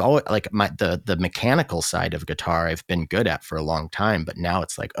 I've always like the mechanical side of guitar I've been good at for a long time, but now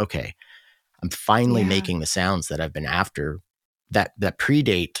it's like, okay, I'm finally Yeah. making the sounds that I've been after that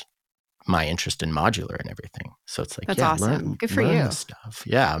predate my interest in modular and everything. So it's like, That's yeah, awesome. Good for learn you. this stuff.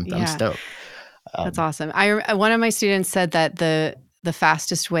 Yeah, I'm Yeah. stoked. That's Um, awesome. One of my students said that the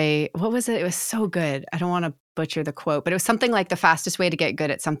fastest way, what was it? It was so good. I don't want to butcher the quote, but it was something like the fastest way to get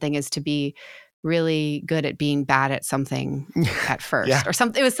good at something is to be really good at being bad at something at yeah. first, or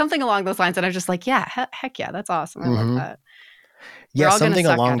something. It was something along those lines, and I was just like, yeah, heck yeah, that's awesome. I love hmm that. We're Yeah, all gonna something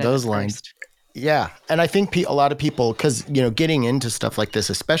suck along at it at those lines. first. Yeah. And I think a lot of people, because, getting into stuff like this,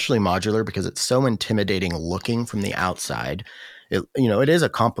 especially modular, because it's so intimidating looking from the outside, it is a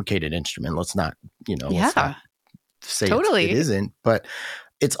complicated instrument. Let's not Yeah, say it totally. isn't, but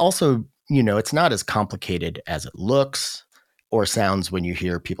it's also, it's not as complicated as it looks or sounds when you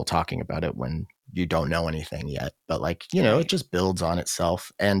hear people talking about it when you don't know anything yet. But like, it Right. just builds on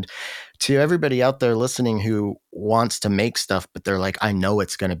itself. And to everybody out there listening who wants to make stuff, but they're like, I know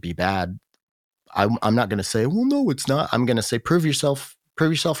it's going to be bad. I'm not going to say, well, no, it's not. I'm going to say, prove yourself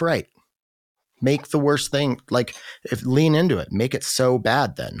right. Make the worst thing, like, if lean into it, make it so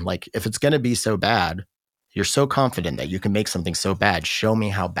bad. Then like, if it's going to be so bad, you're so confident that you can make something so bad, show me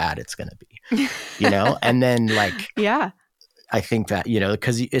how bad it's going to be, and then like, Yeah. I think that,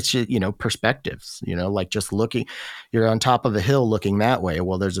 because it's just, perspectives, like just looking, you're on top of a hill looking that way,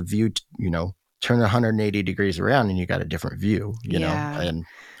 well, there's a view, turn 180 degrees around and you got a different view, Yeah. and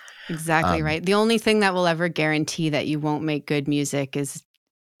Exactly um right. The only thing that will ever guarantee that you won't make good music is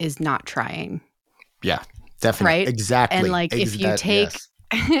not trying. yeah, definitely, Right? And, exactly, like, if you that, take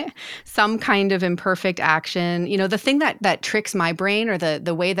yes. some kind of imperfect action, the thing that tricks my brain, or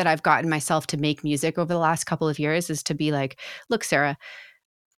the way that I've gotten myself to make music over the last couple of years, is to be like, "Look, Sarah,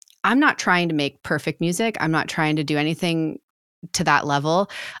 I'm not trying to make perfect music. I'm not trying to do anything to that level.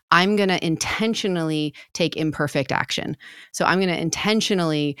 I'm gonna intentionally take imperfect action. So I'm gonna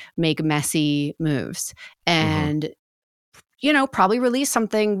intentionally make messy moves hmm and, probably release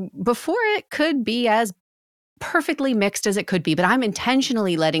something before it could be as perfectly mixed as it could be, but I'm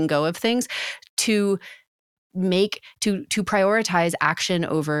intentionally letting go of things to to prioritize action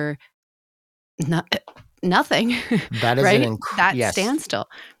over no, nothing, that is right? That yes, standstill.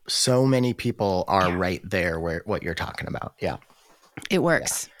 so many people are Yeah, right there where what you're talking about. Yeah. it Yeah.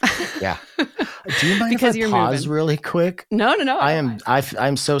 works. Yeah. Do you mind if I Because you're pause moving. really quick? No, no, no, I don't mind.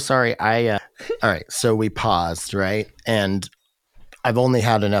 I'm so sorry. All right. So we paused, right? And I've only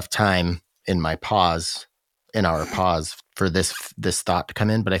had enough time in our pause for this thought to come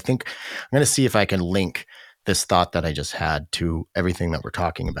in, but I think I'm going to see if I can link this thought that I just had to everything that we're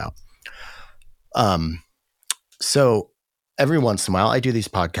talking about. Um, so every once in a while, I do these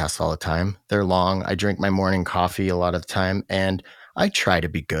podcasts all the time. They're long. I drink my morning coffee a lot of the time, and I try to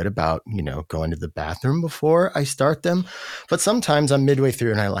be good about, going to the bathroom before I start them. But sometimes I'm midway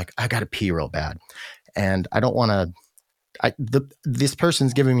through and I got to pee real bad. And I don't want to, this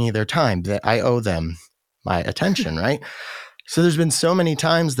person's giving me their time that I owe them my attention, right? So there's been so many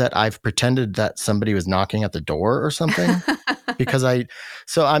times that I've pretended that somebody was knocking at the door or something because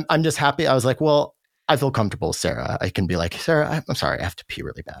I'm just happy. I was like, well, I feel comfortable with Sarah. I can be like, Sarah, I'm sorry, I have to pee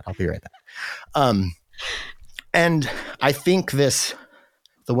really bad. I'll be right back. And I think the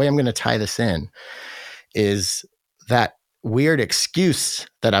way I'm going to tie this in is that weird excuse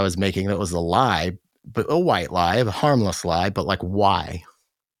that I was making that was a lie, but a white lie, a harmless lie, but like, why?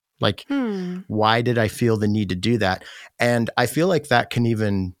 Like, why did I feel the need to do that? And I feel like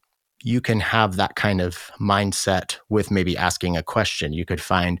you can have that kind of mindset with maybe asking a question. You could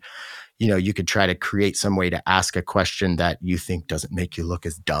find, you could try to create some way to ask a question that you think doesn't make you look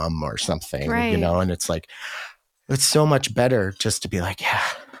as dumb or something, right. And it's like, it's so much better just to be like, yeah,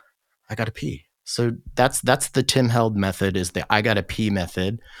 I got to pee. So that's the Tim Held method, is the I got to pee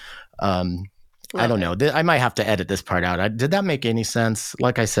method. I don't know. I might have to edit this part out. Did that make any sense?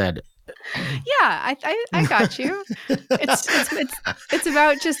 Like I said. Yeah, I got you. It's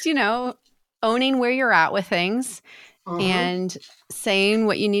about just, owning where you're at with things and saying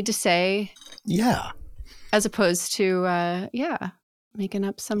what you need to say. Yeah. As opposed to, making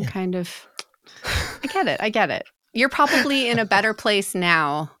up some kind of, I get it. You're probably in a better place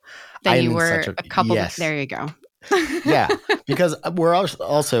now than you were a couple. Yes. There you go. Yeah, because we're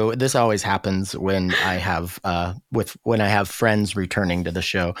also this always happens when I have friends returning to the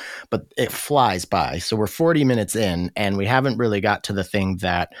show, but it flies by. So we're 40 minutes in, and we haven't really got to the thing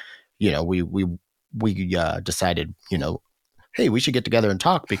that we decided, hey, we should get together and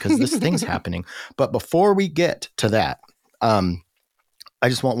talk because this thing's happening. But before we get to that, I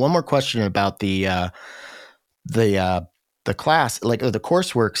just want one more question about the class, like, or the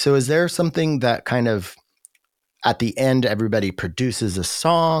coursework. So is there something that kind of at the end, everybody produces a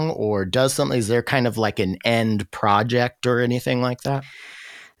song or does something? Is there kind of like an end project or anything like that?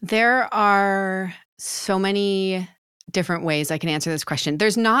 There are so many different ways I can answer this question.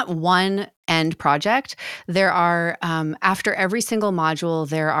 There's not one end project. There are, after every single module,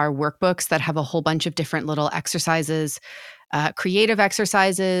 there are workbooks that have a whole bunch of different little exercises, creative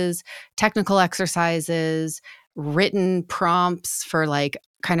exercises, technical exercises, written prompts for like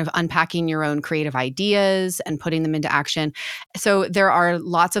kind of unpacking your own creative ideas and putting them into action. So there are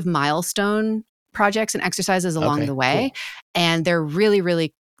lots of milestone projects and exercises along the way. Cool. And they're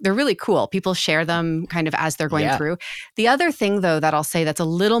really cool. People share them kind of as they're going through. The other thing, though, that I'll say that's a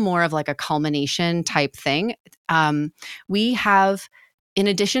little more of like a culmination type thing, we have, in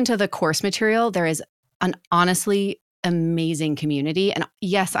addition to the course material, there is an honestly amazing community. And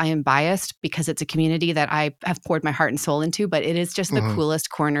yes, I am biased because it's a community that I have poured my heart and soul into, but it is just the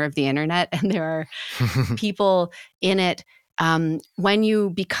coolest corner of the internet. And there are people in it. When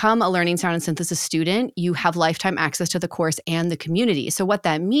you become a learning sound and synthesis student, you have lifetime access to the course and the community. So what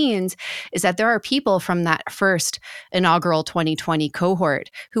that means is that there are people from that first inaugural 2020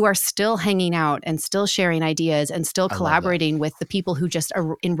 cohort who are still hanging out and still sharing ideas and still collaborating with the people who just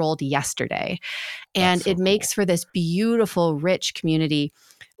enrolled yesterday. And it makes for this beautiful, rich community.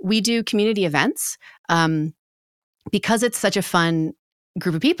 We do community events because it's such a fun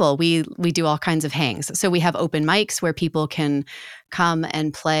group of people. We do all kinds of hangs. So we have open mics where people can come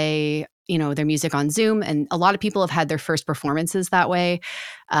and play, their music on Zoom. And a lot of people have had their first performances that way.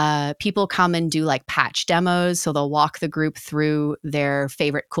 People come and do like patch demos. So they'll walk the group through their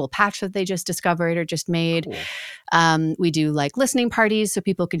favorite cool patch that they just discovered or just made. Cool. We do like listening parties so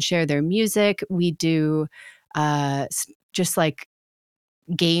people can share their music. We do just like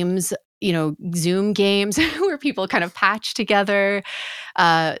games, Zoom games where people kind of patch together.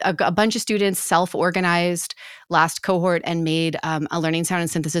 A bunch of students self-organized last cohort and made a learning sound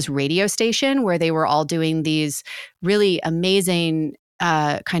and synthesis radio station where they were all doing these really amazing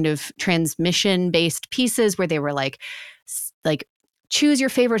kind of transmission-based pieces where they were like choose your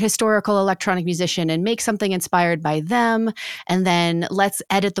favorite historical electronic musician and make something inspired by them. And then let's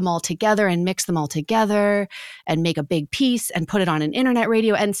edit them all together and mix them all together and make a big piece and put it on an internet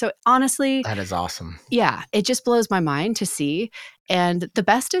radio. And so honestly, that is awesome. Yeah, it just blows my mind to see. And the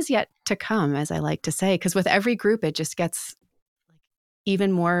best is yet to come, as I like to say, because with every group, it just gets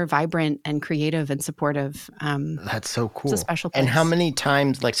even more vibrant and creative and supportive. That's so cool. It's a special place. And how many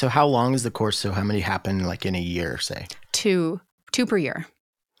times, so how long is the course? So how many happen like in a year, say? Two per year.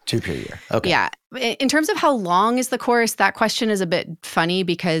 2 per year. Okay. Yeah. In terms of how long is the course, that question is a bit funny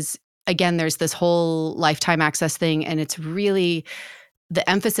because, again, there's this whole lifetime access thing, and it's really, the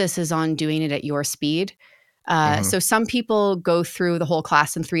emphasis is on doing it at your speed. So some people go through the whole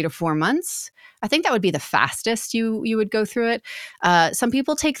class in 3 to 4 months. I think that would be the fastest you would go through it. Some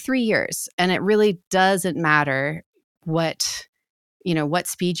people take 3 years, and it really doesn't matter what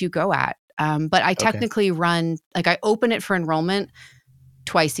speed you go at. But I technically run, like, I open it for enrollment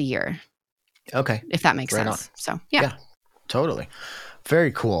twice a year. Okay. If that makes Right sense. on. So, yeah. Totally.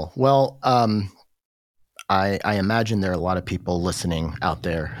 Very cool. Well, I imagine there are a lot of people listening out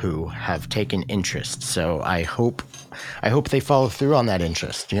there who have taken interest. So I hope they follow through on that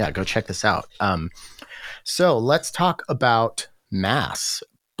interest. Yeah, go check this out. So let's talk about Mass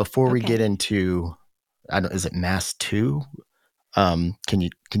before we get into, is it Mass 2? Can you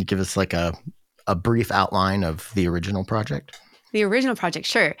give us like a brief outline of the original project? The original project,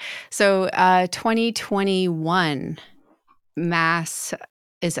 sure. So 2021 Mass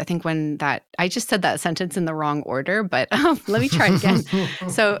is, I think, when that, I just said that sentence in the wrong order, but let me try it again.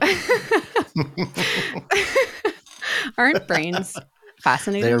 So aren't brains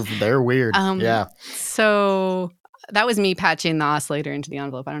fascinating? They're weird. Yeah. So that was me patching the oscillator into the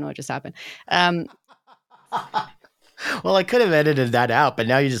envelope. I don't know what just happened. Well, I could have edited that out, but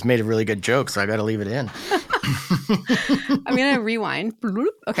now you just made a really good joke, so I got to leave it in. I'm going to rewind.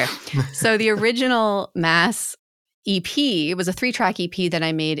 Okay. So the original Mass EP was a 3-track EP that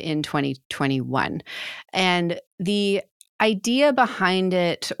I made in 2021. And the idea behind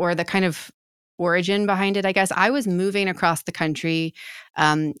it, or the kind of origin behind it, I guess, I was moving across the country.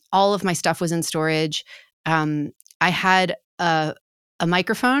 All of my stuff was in storage. I had a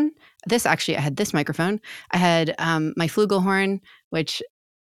microphone. I had this microphone. I had my flugelhorn, which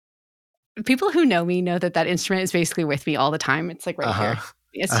people who know me know that instrument is basically with me all the time. It's like right here.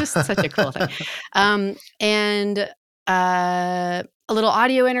 It's just such a cool thing. And a little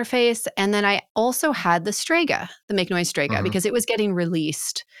audio interface. And then I also had the Strega, the Make Noise Strega, because it was getting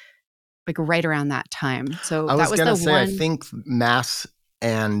released like right around that time. So I was that was gonna the say, one. I think Mass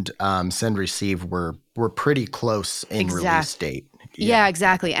and Send Receive were pretty close in release date. Yeah,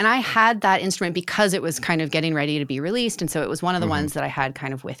 exactly. And I had that instrument because it was kind of getting ready to be released. And so it was one of the ones that I had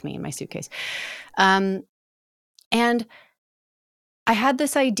kind of with me in my suitcase. And I had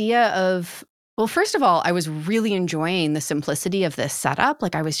this idea of, well, first of all, I was really enjoying the simplicity of this setup.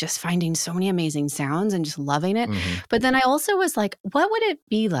 Like, I was just finding so many amazing sounds and just loving it. But then I also was like, what would it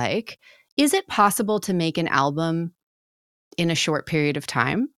be like? Is it possible to make an album in a short period of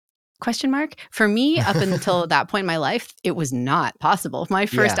time? Question mark. For me, up until that point in my life, it was not possible. My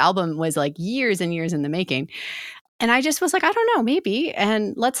first album was like years and years in the making. And I just was like, I don't know, maybe.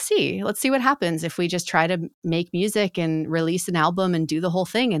 And let's see what happens if we just try to make music and release an album and do the whole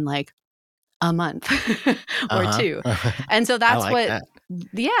thing in like a month or 2. And so that's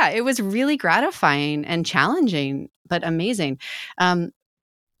it was really gratifying and challenging, but amazing.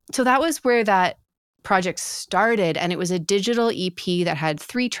 So that was where that project started. And it was a digital EP that had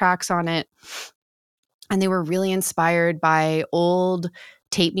 3 tracks on it. And they were really inspired by old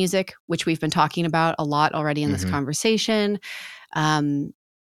tape music, which we've been talking about a lot already in this conversation. Some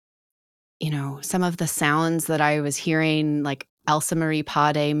of the sounds that I was hearing, like Elsa Marie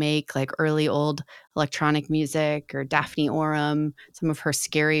Pade make, like early old electronic music, or Daphne Oram, some of her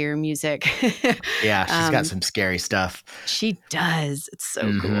scarier music. Yeah, she's got some scary stuff. She does. It's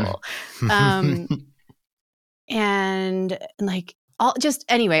so cool. And like all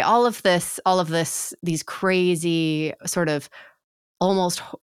of this, these crazy sort of almost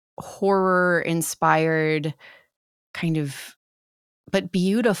horror inspired kind of, but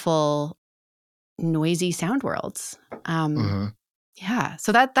beautiful, noisy sound worlds. Yeah.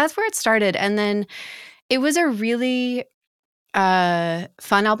 So that's where it started. And then it was a really fun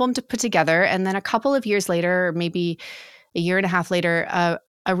album to put together. And then a couple of years later, maybe a year and a half later,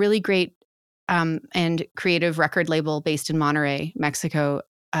 a really great and creative record label based in Monterrey, Mexico,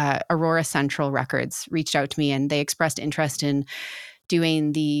 Aurora Central Records, reached out to me, and they expressed interest in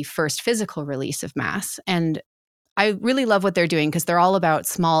doing the first physical release of Mass. And I really love what they're doing, because they're all about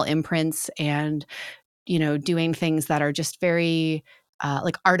small imprints and, doing things that are just very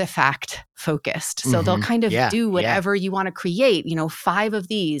like artifact focused. So they'll kind of do whatever you want to create, 5 of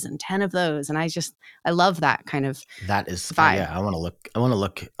these and 10 of those. And I love that kind of vibe. I want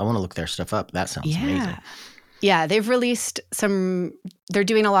to look their stuff up. That sounds amazing. Yeah, they've released they're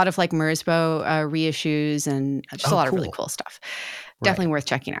doing a lot of like Merzbow reissues and just a lot of really cool stuff. Definitely worth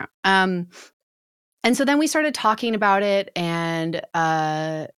checking out. And so then we started talking about it, and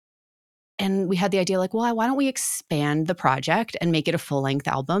we had the idea like, well, why don't we expand the project and make it a full-length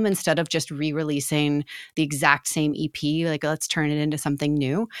album instead of just re-releasing the exact same EP? Like, let's turn it into something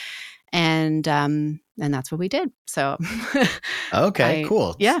new. And that's what we did. So okay,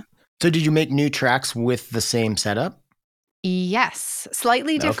 cool. Yeah. So did you make new tracks with the same setup? Yes,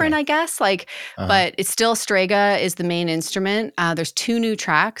 slightly different, Okay. I guess. Uh-huh. But it's still Strega is the main instrument. There's two new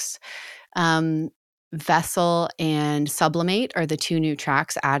tracks. Um, Vessel and Sublimate are the two new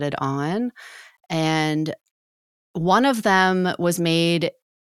tracks added on, and one of them was made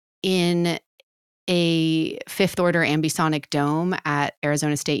in a fifth order ambisonic dome at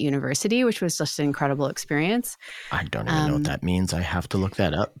Arizona State University, which was just an incredible experience. I don't even know what that means. I have to look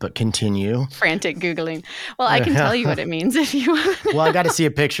that up, but continue. Frantic Googling. Well, I can tell you what it means if you want. Well, I got to see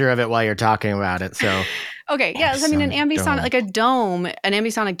a picture of it while you're talking about it. So, okay, yeah. I mean, an ambisonic ambisonic, dome. like a dome, an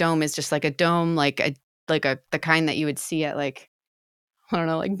ambisonic dome is just like a dome, the kind that you would see at I don't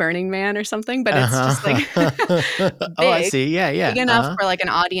know, like Burning Man or something, but it's just like Oh, I big, see. Yeah, yeah. big enough for like an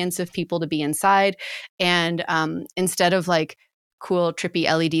audience of people to be inside. And instead of like cool, trippy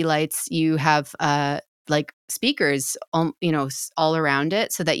LED lights, you have like speakers, all around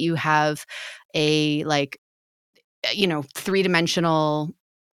it, so that you have a three-dimensional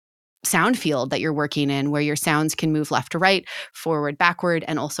sound field that you're working in, where your sounds can move left to right, forward, backward,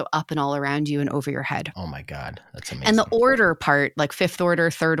 and also up and all around you and over your head. Oh my God, that's And the amazing. order part, like fifth order,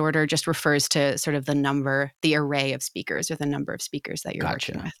 third order, just refers to sort of the array of speakers, or the number of speakers that you're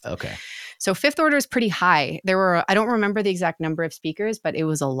working Gotcha. with. Okay. So fifth order is pretty high. I don't remember the exact number of speakers, but it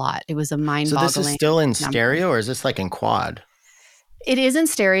was a lot. It was a So this is mind-boggling still in number. stereo, or is this like in quad? It is in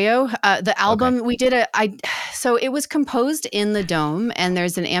stereo. The Okay. album so it was composed in the dome, and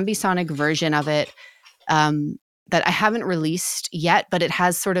there's an ambisonic version of it that I haven't released yet, but it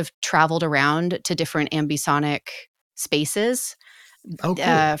has sort of traveled around to different ambisonic spaces Oh,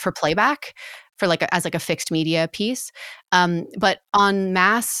 cool. for playback, as a fixed media piece. But on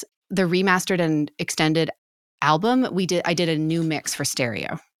Mass, the remastered and extended album, I did a new mix for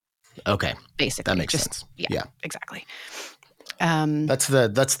stereo, Okay. That basically. makes sense. Yeah, Yeah. exactly. That's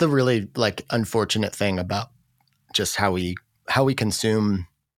the really like unfortunate thing about just how we consume,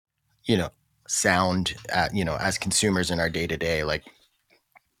 sound, as consumers in our day to day. Like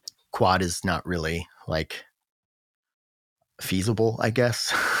quad is not really like feasible, I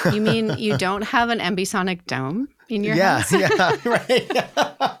guess. You mean you don't have an ambisonic dome in your Yeah, house? yeah, right.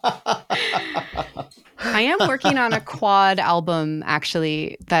 I am working on a quad album,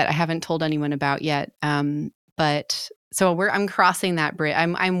 actually, that I haven't told anyone about yet. But so I'm crossing that bridge.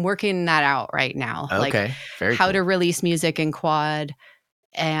 I'm working that out right now, like Okay, very how cool. to release music in quad,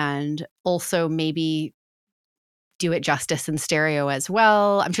 and also maybe do it justice in stereo as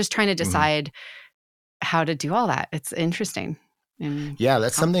well. I'm just trying to Mhm. decide how to do all that. It's interesting and Yeah,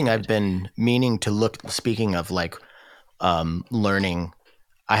 that's something I've complicated. been meaning to look. Speaking of like learning,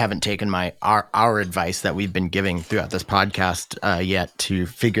 I haven't taken our advice that we've been giving throughout this podcast yet to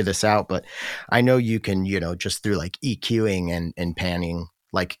figure this out, but I know you can, just through like EQing and panning,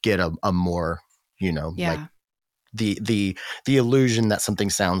 like get a more, like Yeah, the illusion that something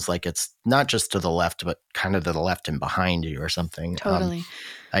sounds like it's not just to the left, but kind of to the left and behind you or something. totally.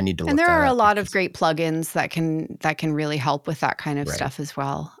 I need to And look there that are a up lot of because great plugins that can really help with that kind of right. stuff as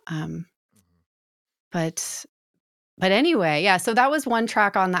well. But But anyway, yeah, so that was one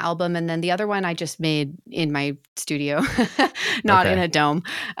track on the album, and then the other one I just made in my studio, not in Okay. a dome.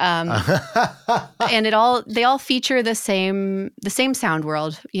 Um, and they all feature the same sound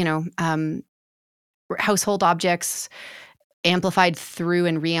world, household objects amplified through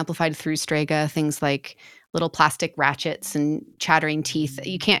and re-amplified through Strega, things like little plastic ratchets and chattering teeth.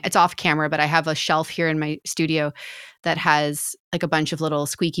 It's off camera, but I have a shelf here in my studio that has like a bunch of little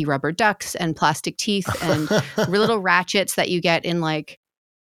squeaky rubber ducks and plastic teeth and little ratchets that you get in like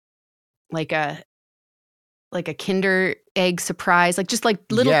a like a Kinder egg surprise, like just like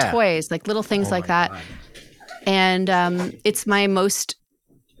little Yeah. toys, like little things Oh like my that. God. And it's my most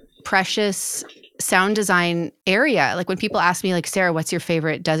precious sound design area. Like when people ask me like, Sarah, what's your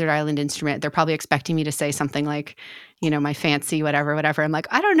favorite desert island instrument? They're probably expecting me to say something like, my fancy whatever. I'm like,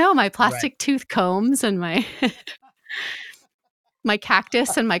 I don't know, my Right. plastic tooth combs and my my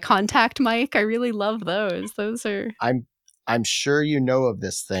cactus and my contact mic. I really love those. Those are I'm sure you know of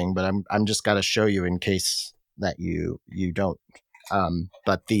this thing, but I'm just got to show you in case that you don't.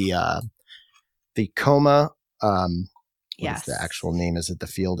 But the coma, what is the yes. actual name? Is it the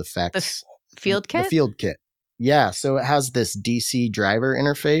field The f- effects? field The kit? field kit. Yeah, so it has this DC driver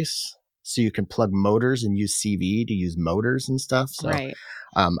interface, so you can plug motors and use CV to use motors and stuff. So Right.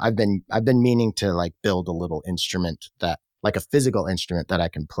 I've been meaning to like build a little instrument that like a physical instrument that I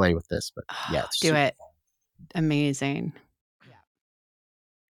can play with this. But yeah, it's Do super it. Amazing.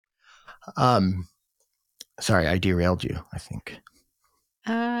 fun. Sorry, I derailed you, I think.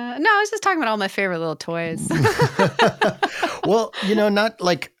 No, I was just talking about all my favorite little toys. Well, not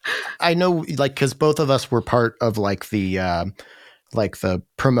like I know, like, because both of us were part of like the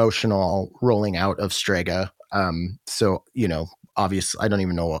promotional rolling out of Strega. So obviously, I don't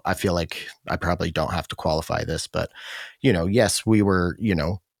even know. I feel like I probably don't have to qualify this, but yes, we were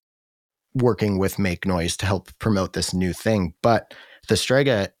working with Make Noise to help promote this new thing, but the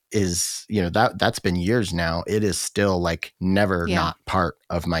Strega is that's been years now. It is still like never Yeah. not part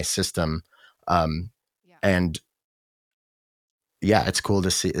of my system. And yeah, it's cool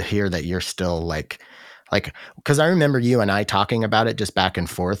to hear that you're still like, because I remember you and I talking about it just back and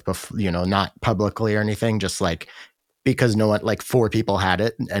forth, before, not publicly or anything, just like because no one, like 4 people had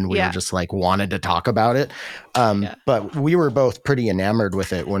it, and we were just like wanted to talk about it. But we were both pretty enamored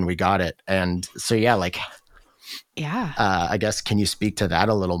with it when we got it, and so I guess, can you speak to that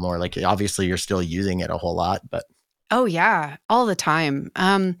a little more? Like, obviously, you're still using it a whole lot, but oh yeah, all the time.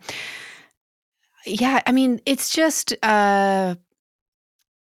 Yeah, I mean, it's just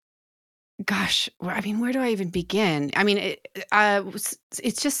gosh, I mean, where do I even begin? I mean, it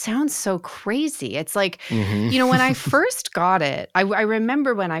just sounds so crazy. It's like, when I first got it, I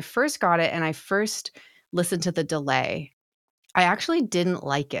remember when I first got it and I first listened to the delay, I actually didn't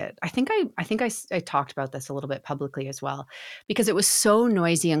like it. I talked about this a little bit publicly as well, because it was so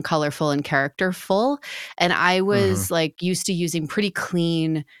noisy and colorful and characterful, and I was like used to using pretty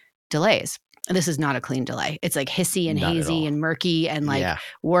clean delays. This is not a clean delay. It's like hissy and Not at hazy all. and murky and like Yeah.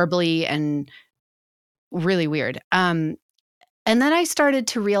 warbly and really weird. And then I started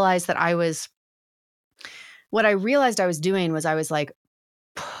to realize that what I realized I was doing was I was like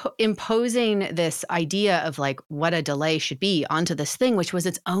imposing this idea of like what a delay should be onto this thing, which was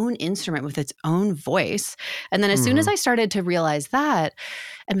its own instrument with its own voice. And then as soon as I started to realize that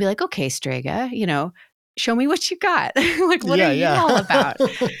and be like, okay, Strega, show me what you got. Like, what are you all about?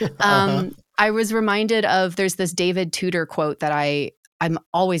 I was reminded of, there's this David Tudor quote that I'm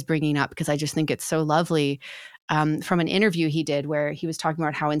always bringing up because I just think it's so lovely. From an interview he did where he was talking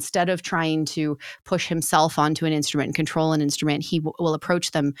about how instead of trying to push himself onto an instrument and control an instrument, he will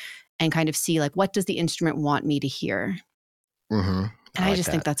approach them and kind of see like, what does the instrument want me to hear? And I just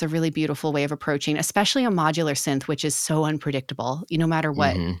think that's a really beautiful way of approaching, especially a modular synth, which is so unpredictable, no matter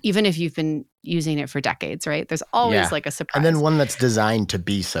what, even if you've been using it for decades, right? There's always like a surprise. And then one that's designed to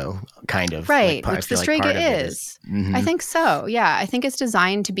be so, kind of. Right, Like, which the Strega is. I think so. Yeah, I think it's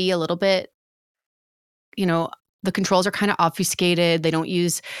designed to be a little bit, the controls are kind of obfuscated. They don't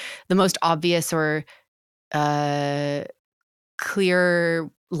use the most obvious or clear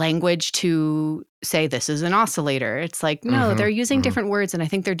language to say this is an oscillator. It's like, no, they're using different words, and I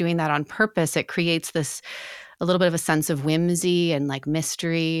think they're doing that on purpose. It creates a little bit of a sense of whimsy and like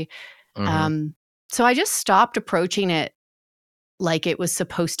mystery. So I just stopped approaching it like it was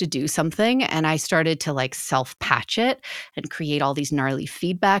supposed to do something, and I started to like self-patch it and create all these gnarly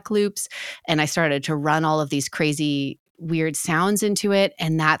feedback loops, and I started to run all of these crazy weird sounds into it,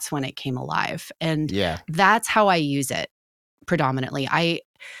 and that's when it came alive. And that's how I use it predominantly. I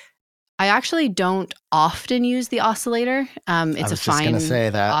actually don't often use the oscillator. It's a fine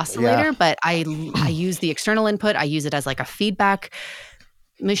oscillator, but I use the external input. I use it as like a feedback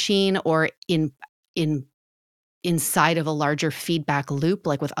machine, or inside of a larger feedback loop,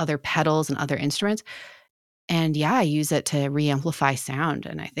 like with other pedals and other instruments. And I use it to re-amplify sound.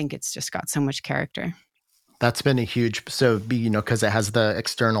 And I think it's just got so much character. That's been a huge, because it has the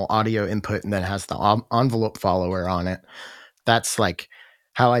external audio input and then it has the envelope follower on it. That's like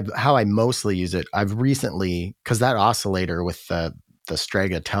how I mostly use it. I've recently, because that oscillator with the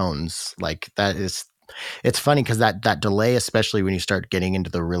Strega tones, like it's funny because that delay, especially when you start getting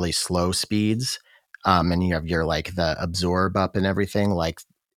into the really slow speeds, and you have your like the absorb up and everything, like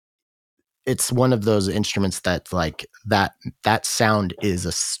it's one of those instruments that like that sound is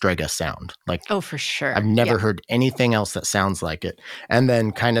a Strega sound. Like, oh, for sure. I've never heard anything else that sounds like it. And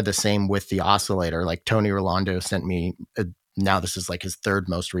then kind of the same with the oscillator. Like Tony Rolando sent me now this is like his 3rd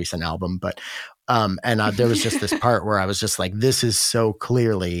most recent album, but there was just this part where I was just like, this is so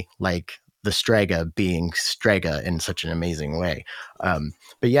clearly like the Strega being Strega in such an amazing way.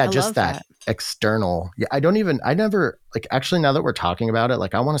 But yeah, just that external. Yeah, I never like, actually, now that we're talking about it,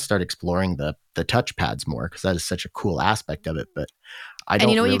 like I want to start exploring the touchpads more, because that is such a cool aspect of it. But I don't.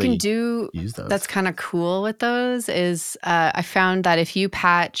 And what really you can do use those. That's kind of cool with those is I found that if you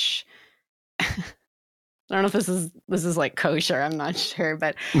patch, I don't know if this is like kosher, I'm not sure,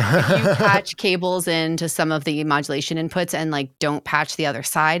 but if you patch cables into some of the modulation inputs and like don't patch the other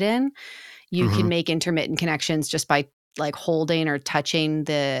side in, you can make intermittent connections just by like holding or touching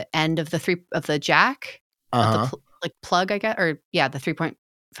the end of the jack, like plug, I guess, or yeah, the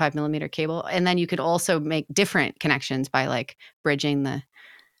 3.5 millimeter cable. And then you could also make different connections by like bridging the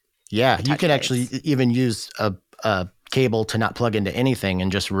You touch could actually plates. even use a cable to not plug into anything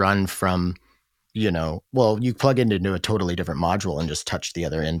and just run from, well, you plug into a totally different module and just touch the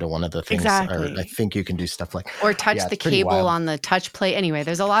other end to one of the things. Or I Exactly. think you can do stuff like, Or touch yeah, the it's pretty cable wild. on the touch plate. Anyway,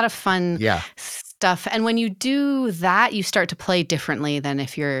 there's a lot of fun Yeah, stuff. And when you do that, you start to play differently than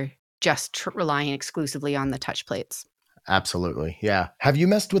if you're just relying exclusively on the touch plates. absolutely. Yeah. Have you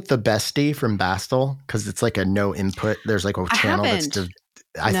messed with the Bestie from Bastel? Because it's like a no input. There's like a I channel haven't.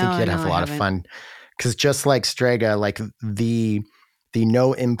 I think No, you'd no, have a I lot of haven't. fun. Because just like Strega, like the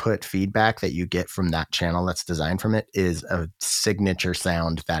no input feedback that you get from that channel that's designed from it is a signature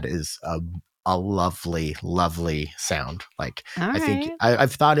sound that is a lovely, lovely sound. Like, All I think right.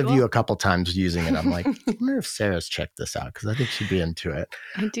 I've thought of you Cool. a couple times using it. I'm like, I wonder if Sarah's checked this out because I think she'd be into it.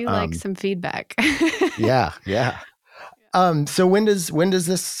 I do like Um, some feedback. yeah, yeah. So when does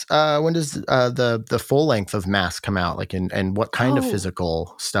the full length of Mass come out? Like, and what kind of Oh,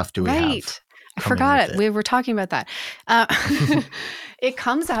 physical stuff do we have right. I coming forgot with it. it? We were talking about that. Uh, it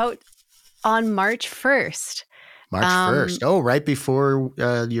comes out on March 1st. March Um, 1st. Oh, right before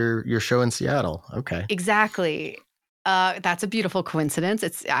your show in Seattle. Okay. exactly. That's a beautiful coincidence.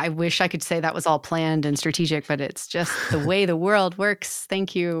 I wish I could say that was all planned and strategic, but it's just the way the world works.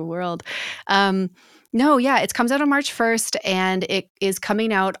 Thank you, world. Um, no, yeah, it comes out on March 1st and it is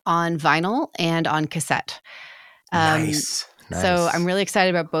coming out on vinyl and on cassette. Um, Nice. so I'm Nice. really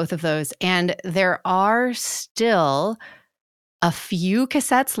excited about both of those. And there are still a few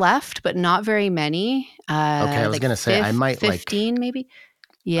cassettes left, but not very many. Okay, I was Like gonna say I might 15 maybe.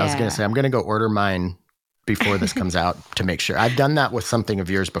 I was gonna Yeah. say I'm gonna go order mine before this comes out to make sure. I've done that with something of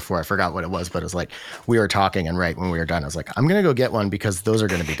yours before. I forgot what it was, but it was like we were talking and right when we were done, I was like, I'm gonna go get one because those are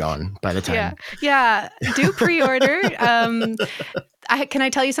gonna be gone by the Yeah. time. Yeah. Do pre-order. Can I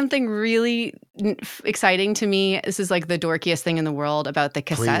tell you something really exciting to me? This is like the dorkiest thing in the world about the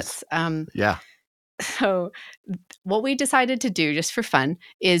Please. cassettes. Yeah. So what we decided to do just for fun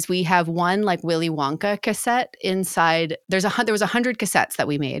is we have one like Willy Wonka cassette inside. There was 100 cassettes that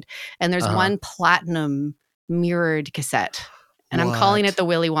we made, and there's Uh-huh. one platinum mirrored cassette. And I'm calling it What? the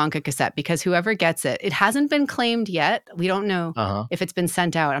Willy Wonka cassette because whoever gets it, it hasn't been claimed yet. We don't know Uh-huh. if it's been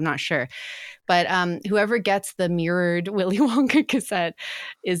sent out. I'm not sure. But whoever gets the mirrored Willy Wonka cassette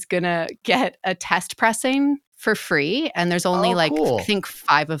is going to get a test pressing for free. And there's only Oh, like, I cool. think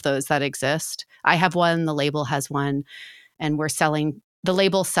 5 of those that exist. I have one, the label has one, and the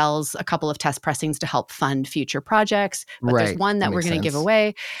label sells a couple of test pressings to help fund future projects. But there's Right. one That that we're makes going to give sense.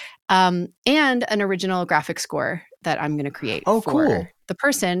 away and an original graphic score that I'm going to create Oh, for cool. the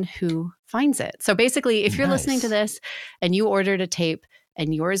person who finds it. So basically, if you're listening to Nice. this and you ordered a tape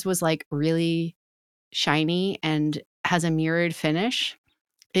and yours was like really shiny and has a mirrored finish,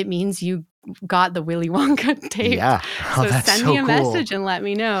 it means you got the Willy Wonka tape. Yeah. Oh, So that's send me so a cool. message and let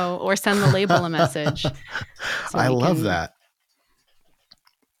me know, or send the label a message so I we love can. that.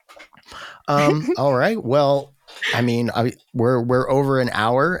 All right. Well, I mean, we're over an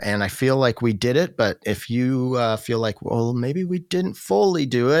hour, and I feel like we did it. But if you feel like, well, maybe we didn't fully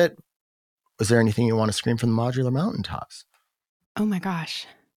do it, was there anything you want to scream from the modular mountaintops? Oh my gosh.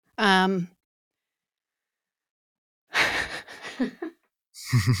 Um,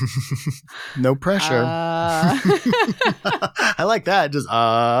 No pressure. uh, I like that. Just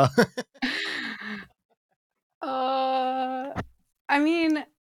uh, I mean,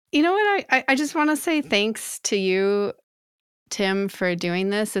 you know what? I just want to say thanks to you, Tim, for doing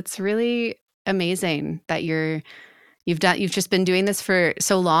this. It's really amazing that you've just been doing this for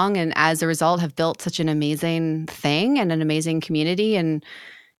so long, and as a result have built such an amazing thing and an amazing community, and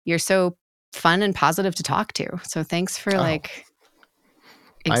you're so fun and positive to talk to. So thanks for Oh, like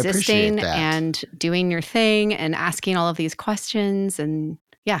I appreciate existing that. and doing your thing and asking all of these questions. And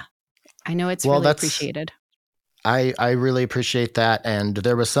yeah, I know it's Well, really that's appreciated. I really appreciate that. And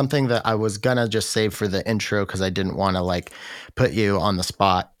there was something that I was gonna just save for the intro because I didn't want to like put you on the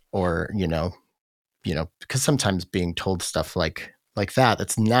spot or because sometimes being told stuff like that,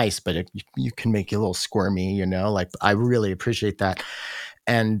 that's nice, but you can make you a little squirmy, like I really appreciate that.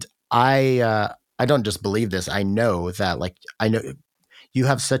 And I don't just believe this. I know that like I know you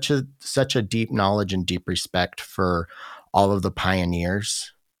have such a deep knowledge and deep respect for all of the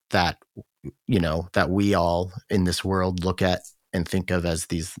pioneers that that we all in this world look at and think of as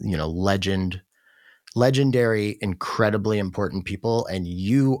these legendary, incredibly important people, and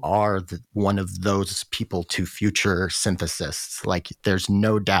you are one of those people to future synthesists. Like, there's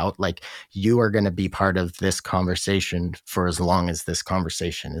no doubt, like, you are going to be part of this conversation for as long as this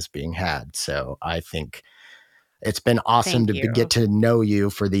conversation is being had. So I think It's been awesome Thank to you. get to know you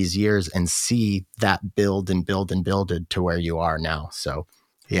for these years and see that build and build and builded to where you are now. So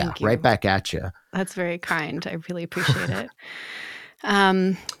yeah, Thank you. right back at you. That's very kind. I really appreciate it.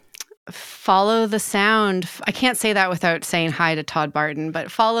 Follow the sound. I can't say that without saying hi to Todd Barton,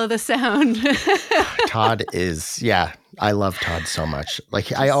 but follow the sound. Todd is, yeah, I love Todd so much.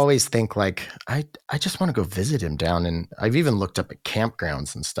 Like, I always think like, I just want to go visit him down, and I've even looked up at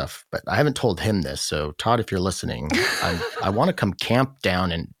campgrounds and stuff, but I haven't told him this. So Todd, if you're listening, I want to come camp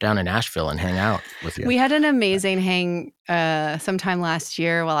down in Asheville and hang out with you. We had an amazing hang sometime last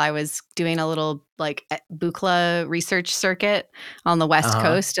year while I was doing a little like Buchla research circuit on the West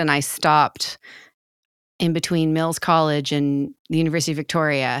Coast, and I stopped in between Mills College and the University of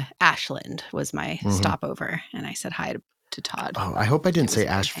Victoria. Ashland was my stopover, and I said hi to Todd. Oh, I hope I didn't say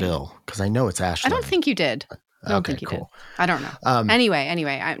Asheville, because I know it's Ashland. I don't think you did. I don't think you did. I don't know.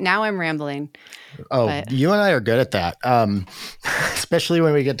 Anyway, now I'm rambling. You and I are good at that, especially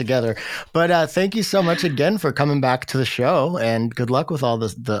when we get together. But thank you so much again for coming back to the show, and good luck with all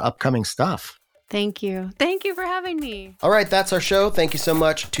the upcoming stuff. Thank you. Thank you for having me. All right, that's our show. Thank you so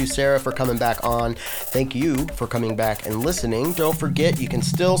much to Sarah for coming back on. Thank you for coming back and listening. Don't forget, you can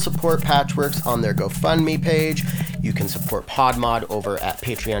still support Patchworks on their GoFundMe page. You can support PodMod over at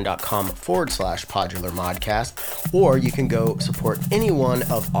patreon.com/PodularModcast, or you can go support any one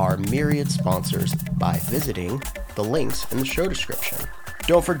of our myriad sponsors by visiting the links in the show description.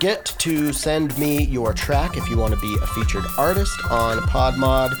 Don't forget to send me your track if you want to be a featured artist on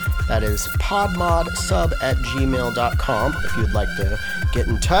PodMod. That is podmodsub@gmail.com if you'd like to get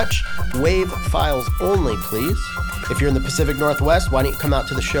in touch. Wave files only, please. If you're in the Pacific Northwest, why don't you come out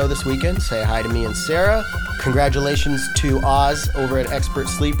to the show this weekend? Say hi to me and Sarah. Congratulations to Oz over at Expert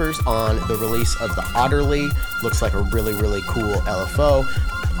Sleepers on the release of the Otterly. Looks like a really, really cool LFO,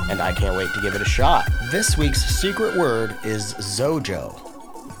 and I can't wait to give it a shot. This week's secret word is Zojo.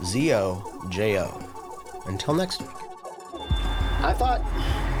 Z-O-J-O. Until next week. I thought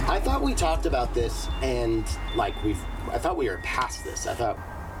we talked about this, and I thought we were past this. I thought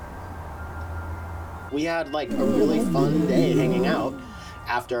we had like a really fun day hanging out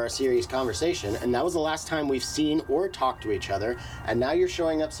after our serious conversation, and that was the last time we've seen or talked to each other, and now you're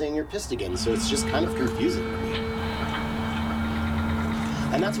showing up saying you're pissed again, so it's just kind of confusing to me.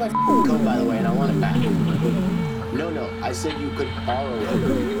 And that's my coat, by the way, and I want it back. No, I said you could borrow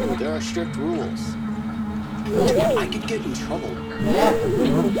it. There are strict rules. I could get in trouble.